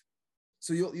life.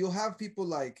 So you'll have people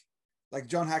like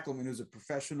John Hackleman, who's a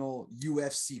professional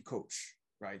UFC coach,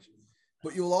 right?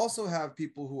 But you'll also have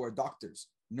people who are doctors,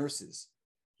 nurses.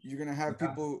 You're gonna have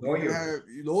people,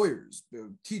 lawyers,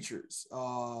 teachers,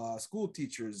 school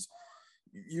teachers.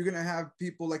 You're gonna have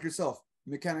people like yourself,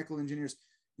 mechanical engineers.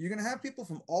 You're gonna have people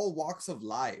from all walks of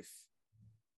life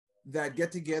that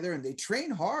get together and they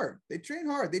train hard. They train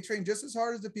just as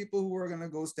hard as the people who are gonna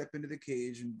go step into the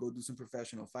cage and go do some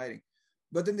professional fighting.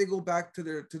 But then they go back to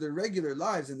their regular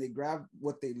lives and they grab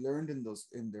what they learned in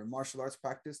their martial arts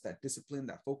practice, that discipline,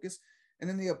 that focus, and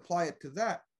then they apply it to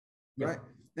that, right?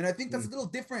 And I think that's a little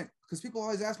different, because people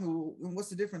always ask me, well, what's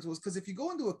the difference? Well, it's because if you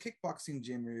go into a kickboxing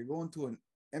gym or you go into an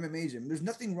MMA gym, there's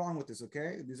nothing wrong with this,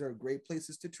 okay? These are great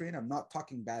places to train. I'm not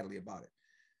talking badly about it.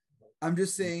 I'm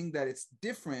just saying that it's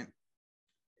different,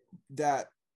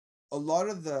 that a lot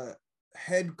of the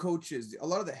head coaches, a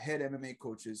lot of the head MMA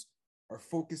coaches are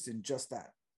focused in just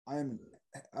that. I'm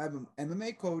an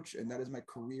MMA coach, and that is my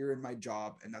career and my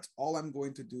job, and that's all I'm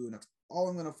going to do, and that's all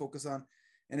I'm going to focus on.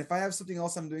 And if I have something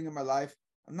else I'm doing in my life,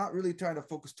 I'm not really trying to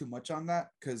focus too much on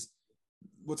that, because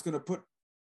what's going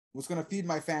to feed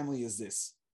my family is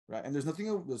this, right? And there's nothing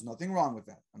wrong with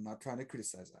that. I'm not trying to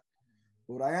criticize that.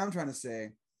 But what I am trying to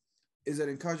say is that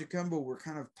in Kajukenbo, we're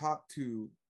kind of taught to,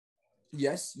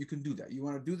 yes, you can do that. You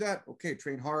want to do that? Okay,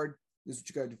 train hard. This is what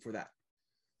you got to do for that.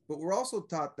 But we're also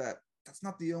taught that that's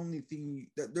not the only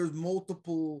thing, that there's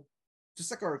multiple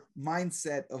just like our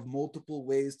mindset of multiple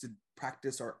ways to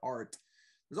practice our art,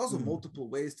 there's also multiple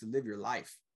ways to live your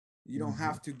life. You don't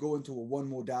have to go into a one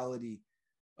modality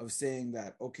of saying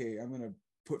that, okay, I'm going to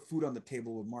put food on the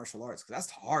table with martial arts, because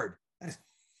that's hard. That is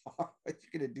hard. If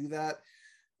you're going to do that,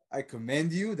 I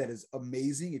commend you. That is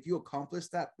amazing. If you accomplish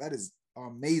that, that is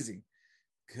amazing.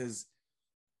 Because,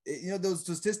 you know, those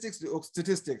statistics,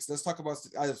 let's talk about,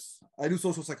 I do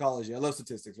social psychology. I love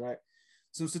statistics, right?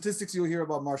 Some statistics you'll hear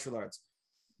about martial arts.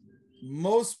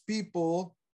 Most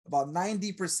people, about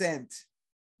 90%,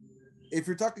 if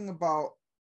you're talking about,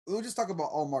 we'll just talk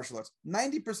about all martial arts,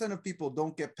 90% of people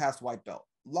don't get past white belt.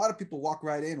 A lot of people walk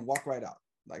right in and walk right out.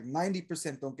 Like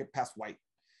 90% don't get past white.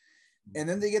 And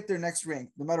then they get their next rank,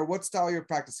 no matter what style you're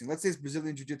practicing. Let's say it's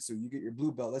Brazilian Jiu-Jitsu, you get your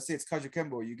blue belt. Let's say it's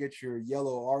Kajikembo, you get your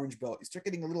yellow, orange belt. You start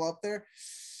getting a little up there,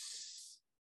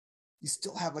 you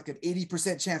still have like an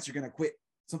 80% chance you're going to quit.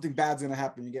 Something bad's going to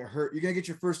happen. You get hurt. You're going to get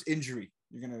your first injury.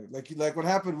 You're going to, like what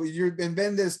happened with your in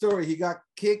Ben's story. He got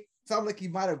kicked. Sounded like he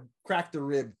might have cracked a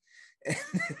rib. And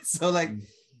so like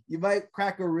you might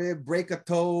crack a rib, break a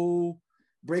toe,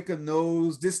 break a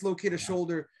nose, dislocate a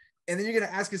shoulder. And then you're going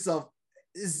to ask yourself,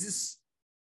 is this,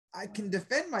 I can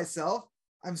defend myself.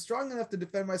 I'm strong enough to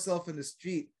defend myself in the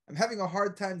street. I'm having a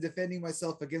hard time defending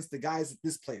myself against the guys at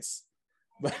this place,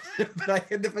 but I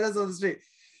can defend myself on the street.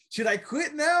 Should I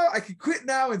quit now? I could quit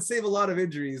now and save a lot of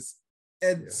injuries.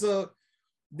 And so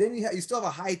then you still have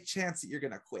a high chance that you're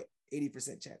going to quit,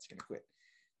 80% chance you're going to quit.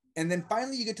 And then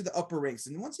finally you get to the upper ranks.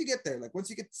 And once you get there, like once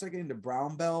you start getting to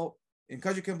brown belt, in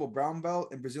Kajikembo brown belt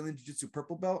and Brazilian Jiu-Jitsu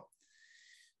purple belt,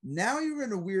 now you're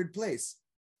in a weird place.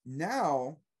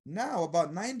 Now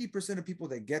about 90% of people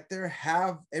that get there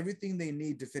have everything they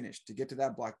need to finish to get to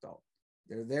that black belt.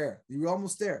 They're there. You're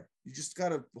almost there. You just got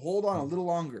to hold on a little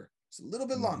longer. It's a little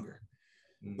bit longer.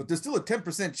 But there's still a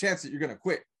 10% chance that you're going to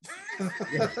quit.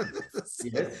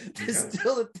 There's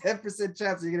still a 10%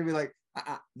 chance that you're going to be like,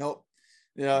 nope.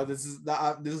 You know, this is,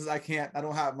 I can't, I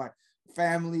don't have my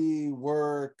family,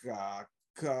 work,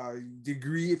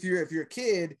 degree. If you're a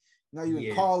kid, now you're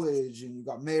in college and you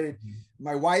got married.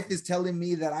 My wife is telling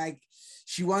me that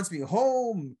she wants me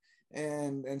home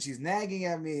and she's nagging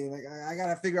at me. Like, I got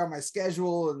to figure out my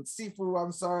schedule, and Sifu,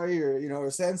 I'm sorry, or, you know, or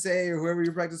Sensei or whoever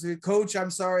you're practicing with, Coach, I'm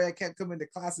sorry, I can't come into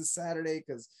classes Saturday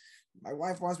because my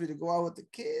wife wants me to go out with the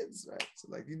kids, right? So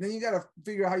like, then you got to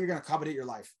figure out how you're going to accommodate your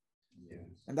life.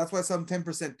 And that's why some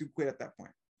 10% do quit at that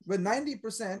point. But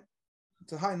 90%,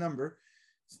 it's a high number,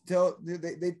 still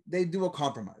they do a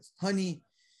compromise. Honey,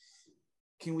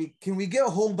 can we get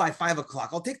home by 5 o'clock?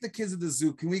 I'll take the kids to the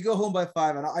zoo. Can we go home by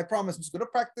 5? And I promise I'm just going to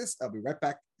practice. I'll be right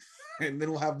back. And then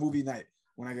we'll have movie night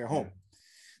when I get home.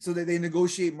 So they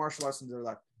negotiate martial arts in their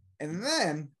life. And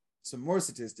then some more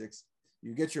statistics.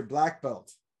 You get your black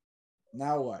belt.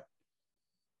 Now what?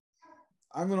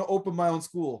 I'm going to open my own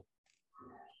school.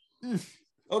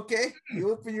 Okay,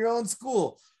 you open your own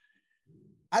school.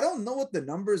 I don't know what the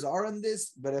numbers are on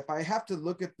this, but if I have to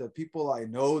look at the people I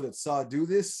know that saw do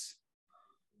this,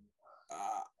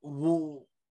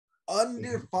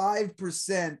 under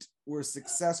 5% were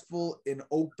successful in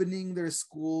opening their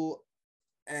school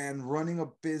and running a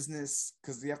business,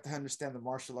 because you have to understand the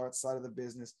martial arts side of the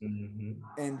business,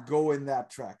 and go in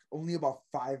that track. Only about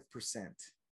 5%,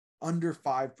 under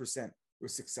 5% were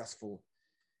successful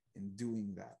in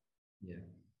doing that.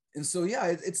 And so,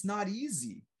 it's not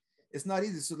easy. It's not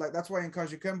easy. So like, that's why in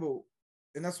Kajikembo,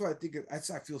 and that's why I think I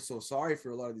feel so sorry for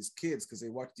a lot of these kids, because they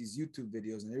watch these YouTube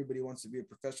videos and everybody wants to be a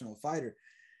professional fighter.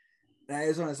 And I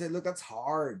just want to say, look, that's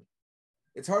hard.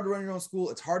 It's hard to run your own school.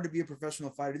 It's hard to be a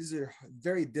professional fighter. These are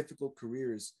very difficult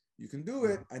careers. You can do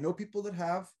it. I know people that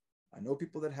have.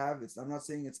 I'm not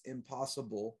saying it's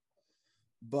impossible,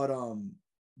 but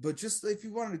just if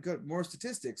you wanted to get more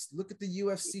statistics, look at the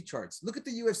UFC charts.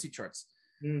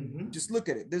 Just look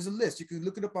at it. There's a list. You can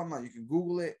look it up online. You can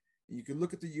Google it. And you can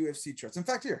look at the UFC charts. In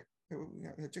fact, here,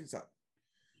 check this out.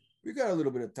 We got a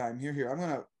little bit of time here. Here.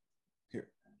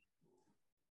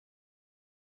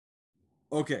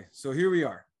 Okay, so here we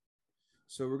are.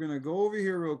 So we're gonna go over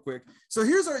here real quick. So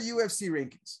here's our UFC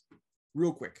rankings,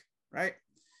 real quick, right?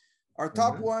 Our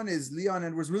top one is Leon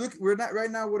Edwards. We're not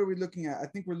right now. What are we looking at? I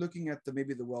think we're looking at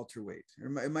maybe the welterweight.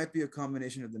 It might be a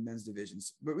combination of the men's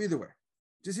divisions. But either way,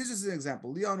 here's just an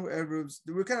example. Leon Edwards.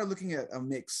 We're kind of looking at a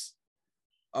mix.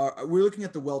 We're looking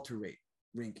at the welterweight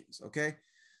rankings, okay?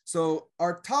 So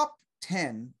our top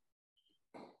 10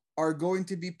 are going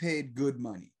to be paid good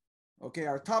money, okay?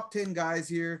 Our top 10 guys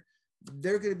here,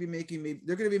 they're going to be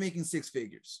making 6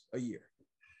 figures a year.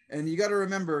 And you got to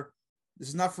remember, this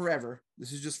is not forever.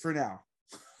 This is just for now.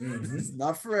 This is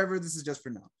not forever. This is just for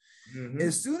now. Mm-hmm.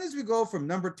 As soon as we go from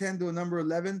number 10 to a number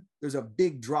 11, there's a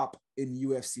big drop in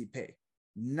UFC pay.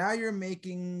 Now you're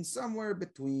making somewhere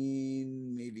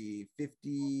between maybe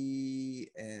 $50,000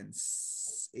 and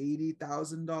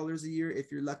 $80,000 a year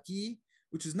if you're lucky,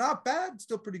 which is not bad,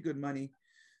 still pretty good money.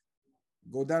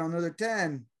 Go down another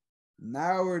 10.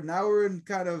 Now we're in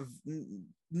kind of,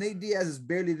 Nate Diaz is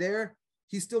barely there.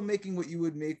 He's still making what you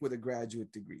would make with a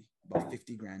graduate degree, about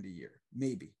 50 grand a year,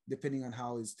 maybe, depending on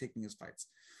how he's taking his fights.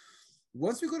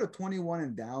 Once we go to 21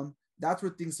 and down, that's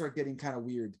where things start getting kind of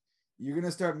weird. You're going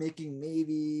to start making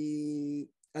maybe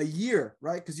a year,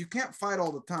 right? Because you can't fight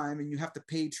all the time and you have to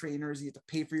pay trainers. You have to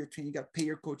pay for your training. You got to pay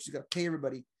your coaches. You got to pay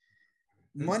everybody.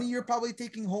 Mm-hmm. Money you're probably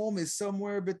taking home is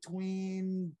somewhere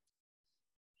between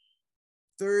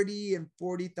 30 and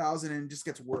 40,000, and it just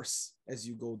gets worse as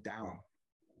you go down,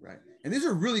 right? And these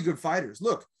are really good fighters.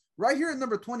 Look, right here at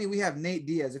number 20, we have Nate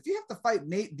Diaz. If you have to fight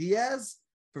Nate Diaz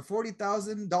for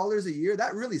 $40,000 a year,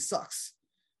 that really sucks.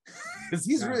 Because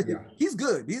he's he's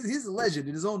good. He's a legend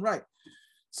in his own right.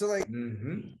 So like,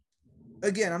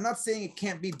 again, I'm not saying it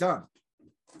can't be done,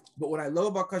 but what I love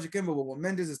about Kajukenbo, what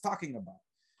Mendes is talking about,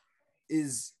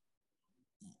 is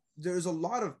there's a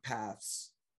lot of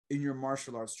paths in your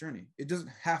martial arts journey. It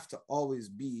doesn't have to always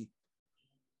be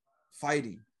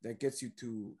fighting that gets you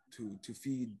to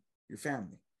feed your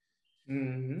family.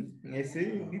 I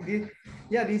see.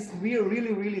 This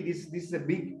really this is a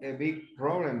big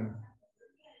problem,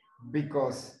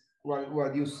 because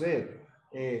what you said,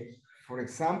 for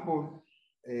example,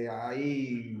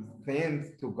 I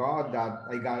thank to God that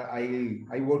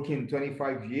I work in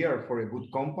 25 years for a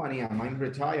good company, and I'm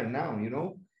retired now, you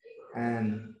know,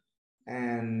 and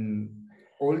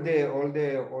all the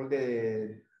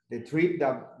trip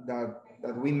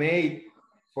that we made,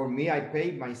 for me, I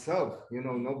paid myself, you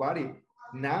know, nobody.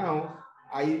 Now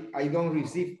I don't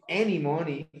receive any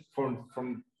money from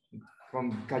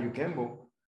Kajukenbo.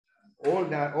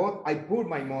 All I put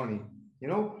my money, you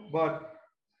know, but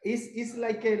it's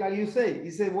like you say,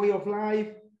 it's a way of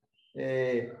life.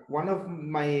 One of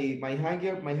my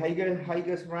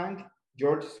highest rank,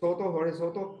 Jorge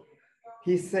Soto,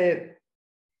 he said,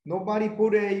 nobody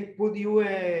put you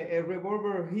a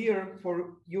revolver here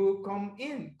for you come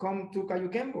to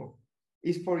Kajukenbo.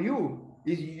 It's for you.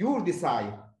 It's your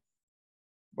desire.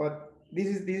 But this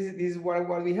is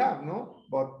what we have, no?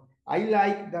 But I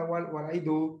like that what I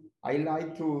do. I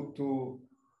like to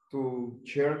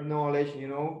share knowledge, you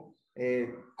know.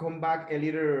 Come back a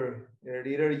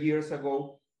little years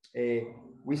ago.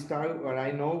 We start, what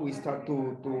I know, we start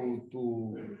to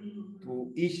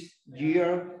each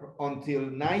year until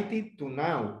 90 to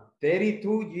now,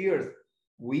 32 years.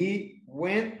 We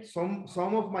went, some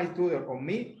of my students or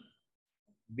me,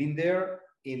 been there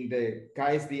in the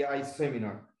KSDI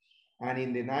seminar. And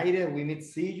in the 90s, we meet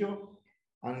Sillo,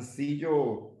 and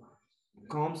Sillo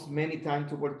comes many times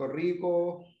to Puerto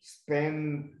Rico,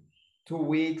 spend 2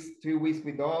 weeks, 3 weeks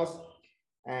with us.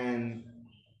 And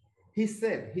he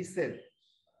said,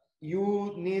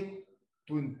 you need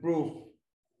to improve.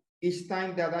 Each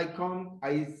time that I come,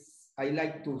 I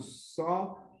like to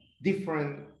saw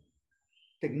different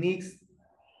techniques,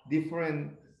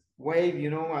 different way, you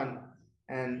know,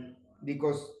 and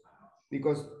because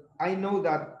I know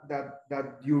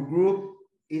that your group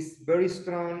is very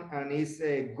strong and is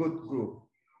a good group.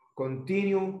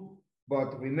 Continue,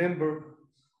 but remember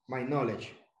my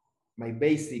knowledge, my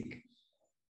basic,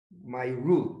 my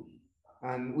root.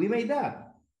 And we made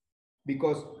that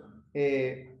because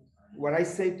what I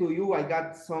say to you, I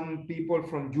got some people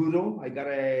from judo. I got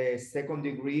a second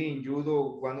degree in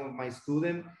judo, one of my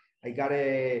students. I got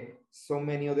so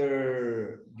many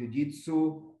other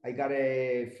jiu-jitsu. I got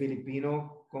a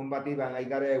Filipino combative, and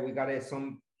we got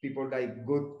some people like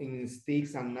good in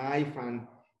sticks and knife, and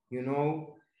you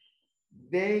know,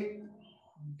 they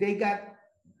got,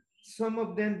 some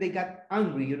of them, they got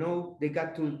angry, you know, they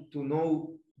got to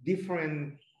know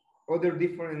different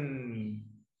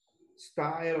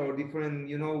style or different,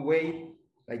 you know, way,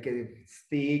 like a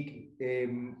stick, a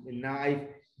knife,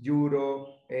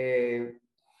 judo,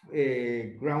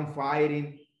 ground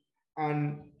fighting,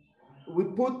 and we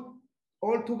put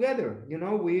all together, you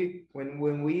know.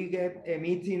 When we get a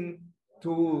meeting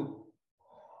 2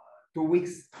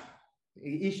 weeks,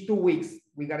 each 2 weeks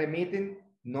we got a meeting,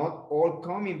 not all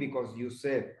coming because you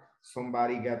said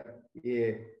somebody got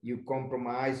you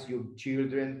compromise your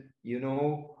children, you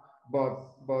know,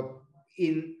 but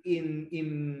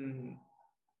in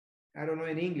I don't know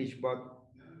in English, but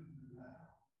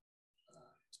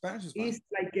Spanish is fine. It's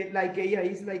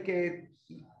it's like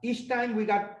each time we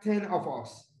got 10 of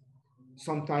us,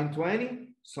 sometime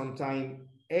 20, sometime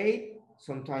 8,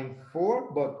 sometimes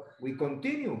 4, but we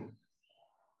continue.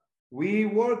 We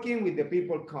working with the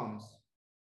people comes.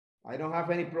 I don't have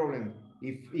any problem.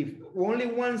 If only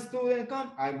one student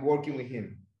come, I'm working with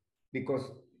him because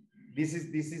this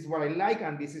is what I like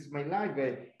and this is my life.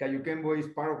 Cayuquembo is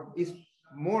is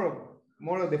more of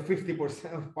the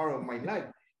 50% of part of my life.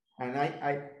 And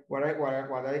what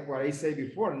I say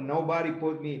before, nobody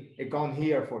put me account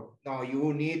here for no,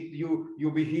 you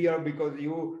be here because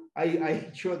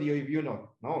I showed you if you know.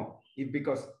 No, it's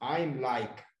because I'm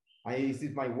like this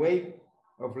is my way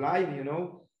of life, you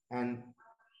know, and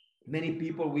many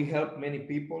people, we help many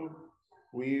people.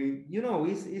 We, you know,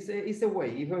 it's a way,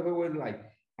 it's a way of life.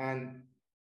 And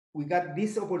we got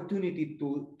this opportunity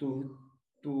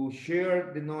to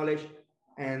share the knowledge,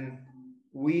 and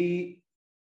we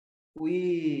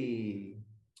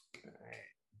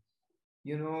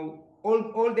you know,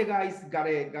 all the guys got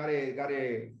a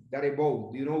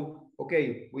vote, you know.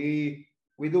 Okay, we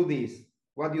do this,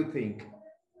 what do you think?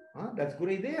 That's a good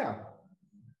idea.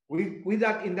 We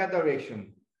that in that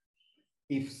direction.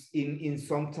 If in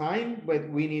some time, but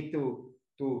we need to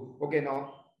okay,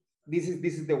 now this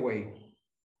is the way.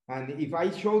 And if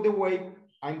I show the way,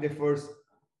 I'm the first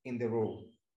in the row,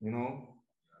 you know.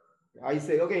 I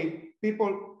say, okay,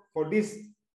 people, for this,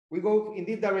 we go in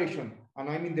this direction, and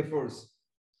I'm in the first,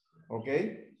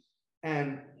 okay?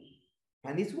 And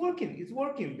it's working, it's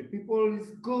working. The people is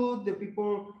good, the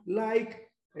people like.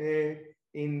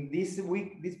 In this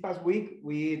week, this past week,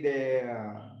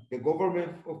 the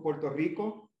government of Puerto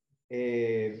Rico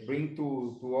bring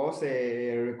to us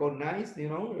a recognized, you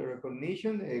know, a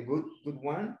recognition, a good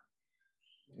one.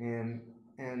 And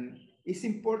it's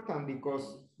important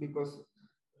because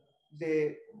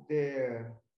the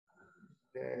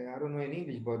I don't know in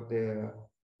English, but the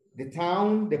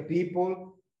town, the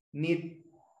people need,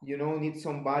 you know, need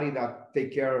somebody that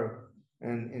take care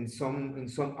and in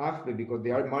some aspect, because the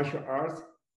martial arts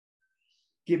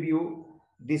give you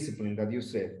discipline, that you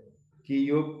said. Give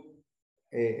you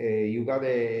you got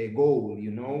a goal, you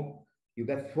know, you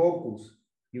got focus,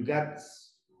 you got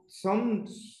something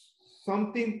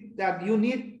that you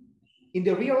need in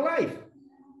the real life.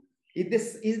 It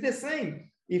is the same.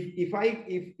 If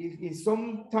in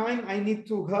some time I need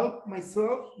to help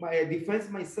myself, my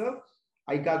defense myself,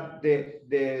 I got the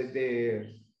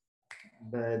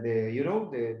you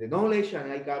know, the knowledge,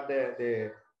 and I got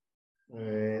the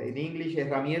in English,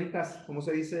 herramientas, ¿cómo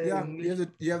se dice? Yeah, you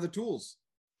have the tools.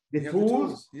 The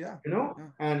tools, yeah, you know,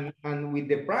 yeah. And with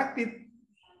the practice,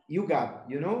 you got,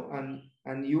 you know,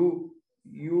 and you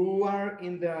are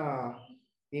in the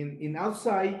in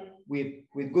outside with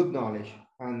good knowledge,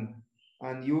 and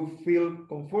you feel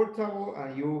comfortable,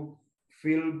 and you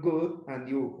feel good, and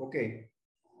you okay.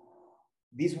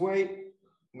 This way,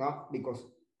 not because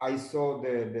I saw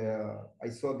the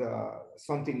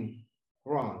something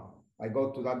wrong, I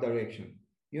go to that direction,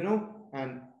 you know,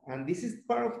 and this is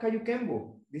part of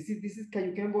Cayuquembo. This is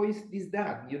Cayuquembo is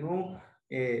that, you know,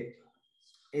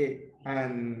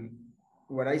 and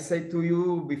what I said to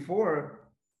you before,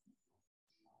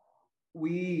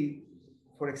 we,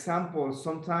 for example,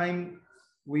 sometime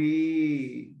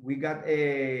we got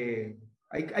I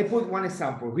put one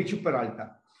example, Richo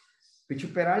Peralta.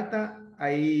 Richo Peralta,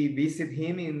 I visit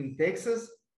him in Texas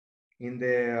in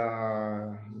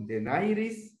the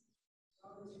 90s,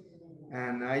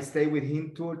 and I stay with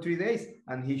him 2 or 3 days,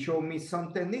 and he showed me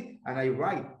some technique, and I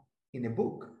write in a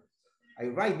book. I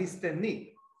write this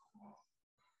technique,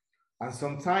 and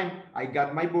sometime I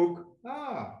got my book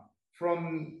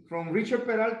from Richo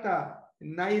Peralta,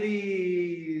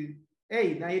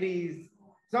 98, 90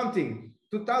 something,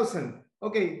 2000.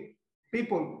 Okay,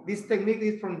 people, this technique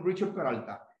is from Richo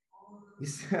Peralta.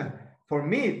 It's, for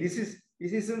me, this is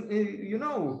you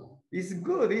know, it's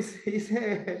good. It's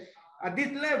at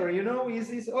this level, you know,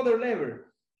 it's other level.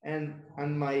 And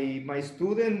my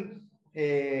student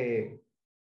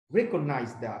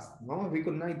recognize that, no,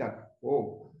 recognize that.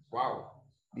 Oh, wow,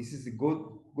 this is a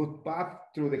good path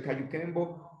through the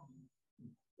Cayuquembo.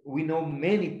 We know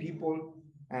many people,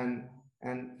 and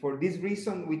for this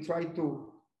reason, we try to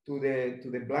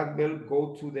the black belt,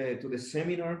 go to the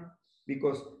seminar,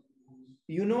 because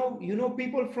you know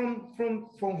people from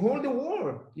all the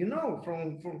world, you know,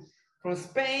 from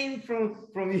Spain, from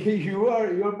you are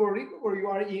Puerto Rico, or you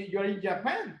are in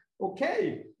Japan.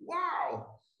 Okay,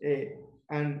 wow,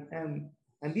 and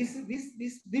this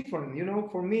different, you know.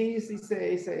 For me, it's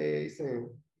a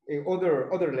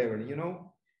other level, you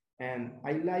know, and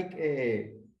I like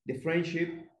the friendship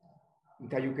in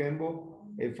Cayuquembo.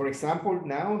 For example,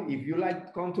 now if you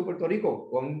like come to Puerto Rico,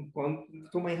 come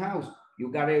to my house. You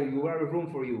got a room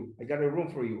for you. I got a room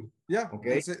for you. Yeah.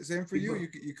 Okay. Same for you.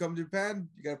 You come to Japan,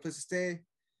 you got a place to stay, you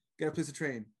got a place to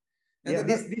train. And Yeah,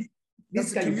 that's the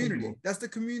kind of community. people. That's the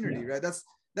community, Yeah. right? That's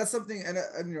something,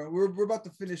 and you know, we're about to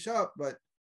finish up, but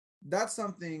that's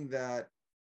something that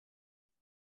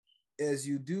as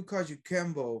you do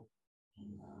Kajukembo,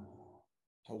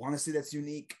 I want to say that's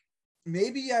unique.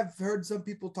 Maybe I've heard some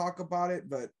people talk about it,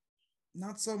 but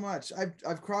not so much.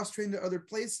 I've cross-trained to other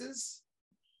places.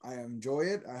 I enjoy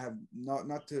it. I have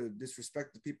not to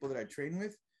disrespect the people that I train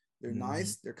with. They're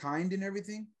nice, they're kind and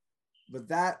everything. But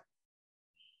that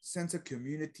sense of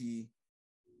community,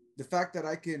 the fact that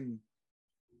I can,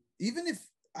 even if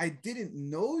I didn't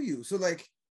know you. So like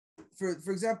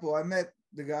for example, I met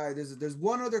the guy. There's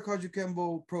one other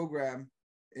Kajukembo program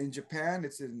in Japan.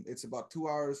 It's about 2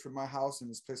 hours from my house in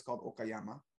this place called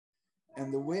Okayama.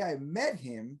 And the way I met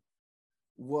him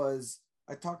was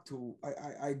I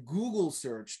Google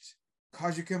searched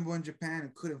Kajukembo in Japan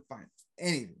and couldn't find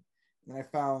anything. And I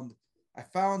found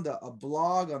a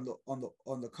blog on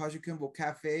the Kajukembo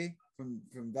Cafe from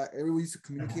that. Everyone used to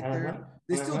communicate there.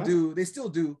 They still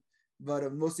do,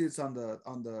 but mostly it's on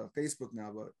the Facebook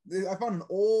now. But I found an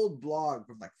old blog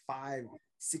from like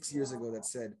 5-6 years ago that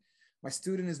said, my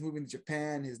student is moving to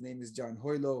Japan. His name is John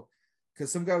Hoilo.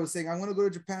 Because some guy was saying, I want to go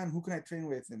to Japan. Who can I train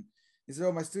with? And he said,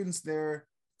 oh, my student's there.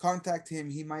 Contact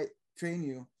him. He might train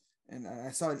you. And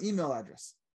I saw an email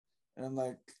address. And I'm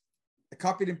like, I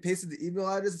copied and pasted the email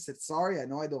address and said, sorry, I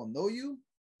know I don't know you.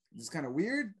 It's kind of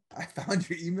weird. I found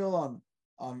your email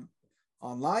on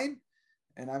online,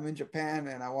 and I'm in Japan,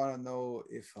 and I want to know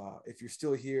if you're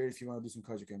still here, if you want to do some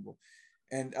Kajukembo.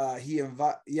 And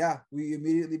we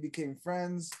immediately became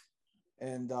friends.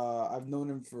 And I've known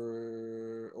him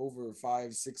for over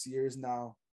 5-6 years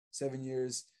now, 7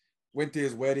 years. Went to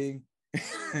his wedding.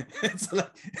 it's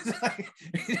like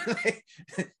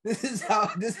this is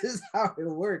how it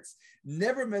works.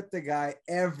 Never met the guy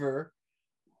ever.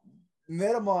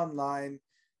 Met him online,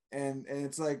 and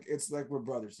it's like we're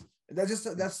brothers. I'm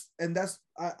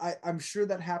sure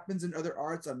that happens in other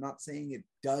arts. I'm not saying it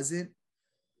doesn't,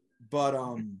 but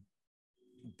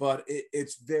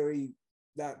it's very.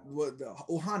 That what the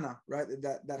ohana, right?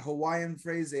 That Hawaiian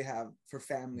phrase they have for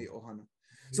family, ohana.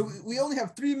 So we only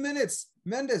have 3 minutes,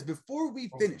 Mendez. Before we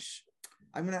finish,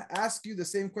 I'm gonna ask you the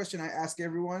same question I ask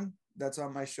everyone that's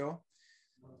on my show.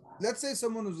 Let's say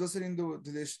someone who's listening to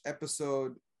this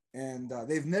episode and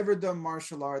they've never done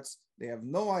martial arts, they have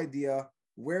no idea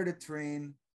where to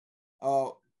train.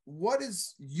 What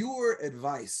is your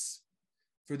advice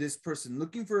for this person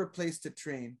looking for a place to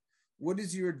train? What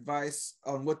is your advice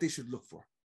on what they should look for?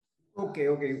 Okay.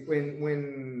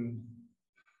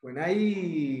 When I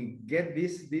get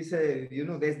this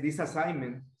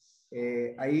assignment,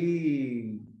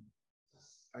 I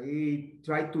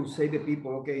try to say to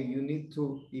people, okay, you need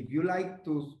to, if you like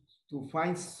to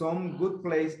find some good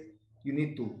place, you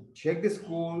need to check the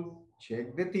school,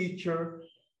 check the teacher,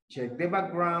 check the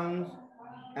background,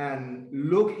 and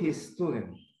look his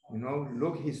student.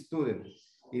 Look his student.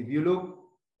 If you look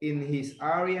in his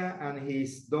area and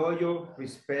his dojo,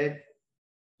 respect.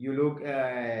 You look,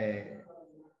 a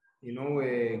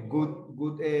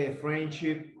good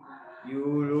friendship.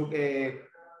 You look a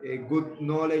good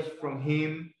knowledge from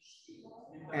him,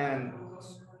 and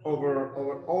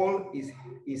overall is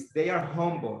they are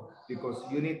humble, because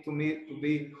you need to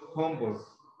be humble,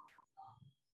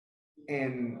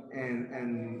 and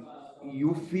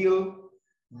you feel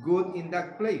good in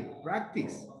that place.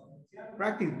 Practice,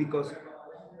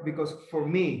 because for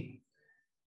me,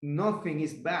 nothing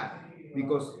is bad,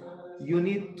 because you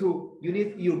need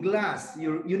your glass,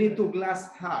 you need to glass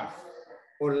half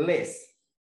or less.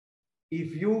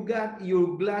 If you got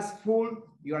your glass full,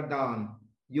 you are done.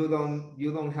 You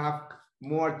don't have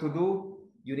more to do.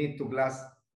 You need to glass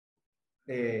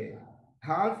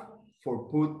half for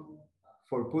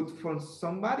put from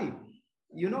somebody.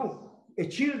 A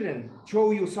children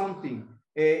show you something.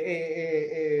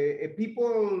 A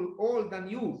people older than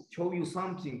you show you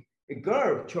something. A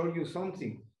girl show you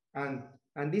something, and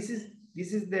this is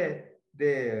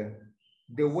the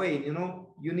way.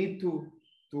 You need to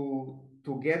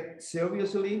get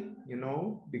seriously.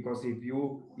 Because if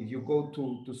you go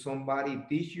to somebody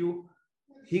teach you,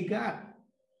 he got,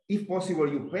 if possible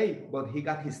you pay, but he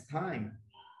got his time,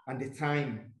 and the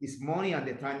time is money, and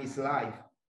the time is life,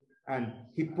 and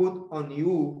he put on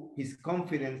you his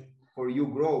confidence for you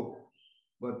grow.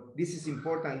 But this is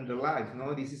important in the life.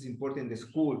 This is important in the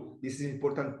school. This is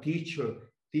important teacher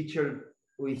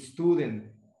with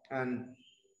student, and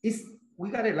we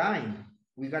got a line.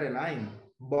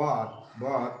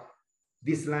 But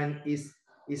this line is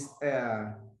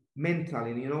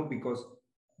mentally, because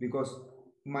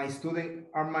my students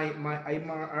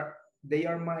are they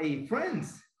are my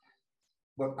friends,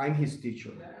 but I'm his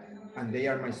teacher, and they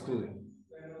are my student,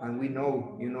 and we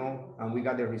know, and we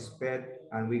got the respect,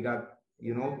 and we got,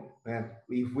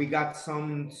 if we got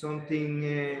something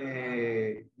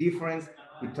different,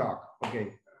 we talk.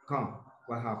 Okay, come,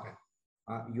 what happened?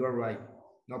 You're right,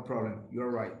 no problem. You're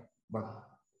right, but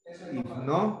if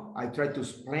no, I try to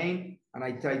explain, and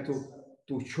I try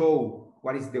to show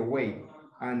what is the way,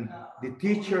 and the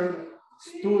teacher,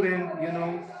 student,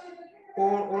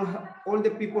 all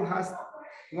the people has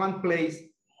one place,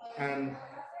 and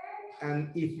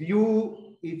if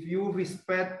you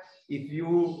respect, if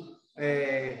you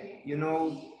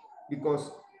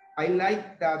because I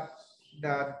like that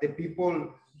the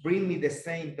people bring me the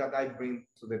same that I bring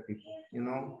to the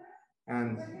people,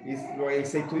 and it's what I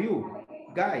say to you,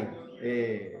 guy,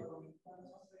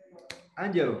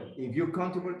 Angelo, if you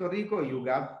come to Puerto Rico, you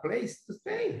got place to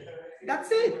stay. That's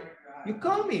it. You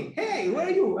call me. Hey, where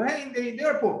are you? Hey, in the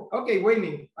airport. Okay,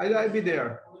 waiting. I'll be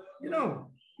there.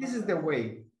 This is the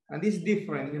way, and this is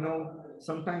different.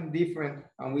 Sometimes different,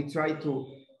 and we try to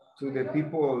the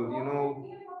people.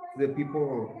 The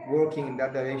people working in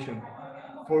that direction.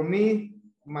 For me,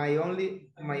 my only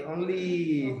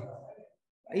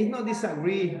is not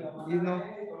disagree.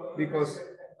 Because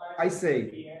I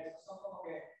say,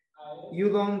 you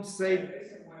don't say,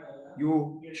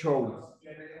 you show,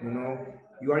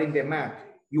 you are in the mat,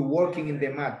 you're working in the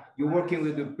mat, you're working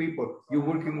with the people, you're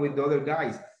working with the other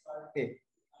guys. Eh,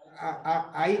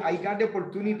 I got the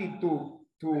opportunity to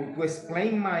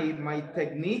explain my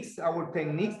techniques, our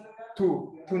techniques,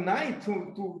 tonight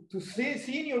to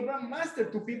senior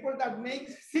grandmaster, to people that make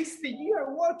 60 years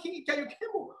working in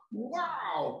Cayuquemo.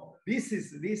 Wow, this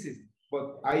is.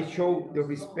 But I show the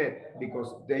respect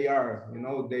because they are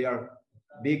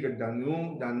bigger than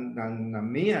you,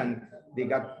 than me, and they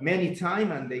got many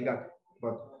time, and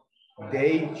but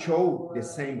they show the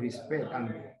same respect.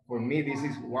 And for me, this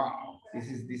is wow. This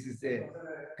is the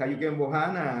Cayuquem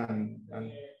Bohana,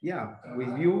 and yeah,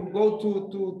 when you go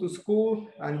to school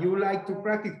and you like to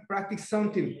practice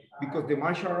something, because the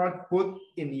martial art put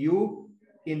in you,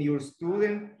 in your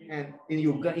student, and in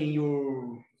your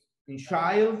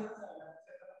child.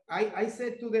 I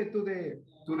said to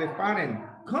the parent,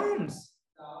 comes,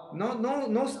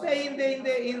 no stay in the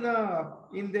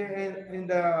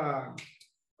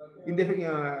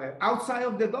outside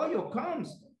of the dojo,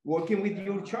 comes working with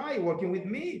your child, working with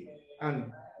me, and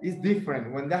it's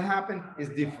different. When that happens,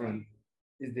 it's different.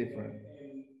 It's different.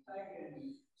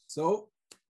 So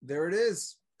there it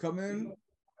is. Come in,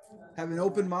 have an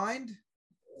open mind,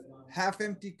 half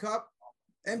empty cup,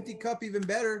 empty cup even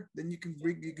better. Then you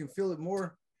can fill it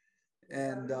more,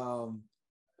 and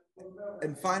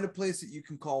find a place that you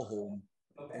can call home,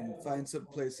 and find some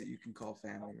place that you can call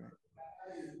family. Right,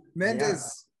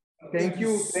 Mendez. Yeah. Thank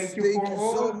you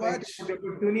so much for the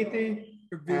opportunity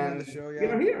for being on the show. Yeah,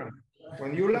 you're here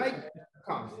when you like.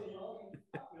 Come.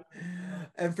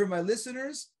 And for my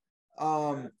listeners,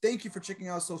 thank you for checking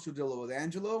out Social Dillo with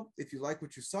Angelo. If you like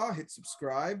what you saw, hit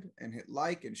subscribe and hit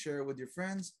like and share it with your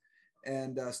friends.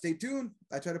 And stay tuned.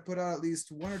 I try to put out at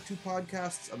least 1 or 2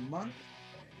 podcasts a month,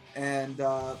 and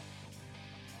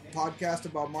podcast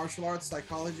about martial arts,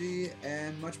 psychology,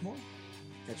 and much more.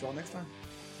 Catch you all next time.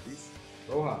 Peace.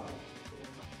 Aloha.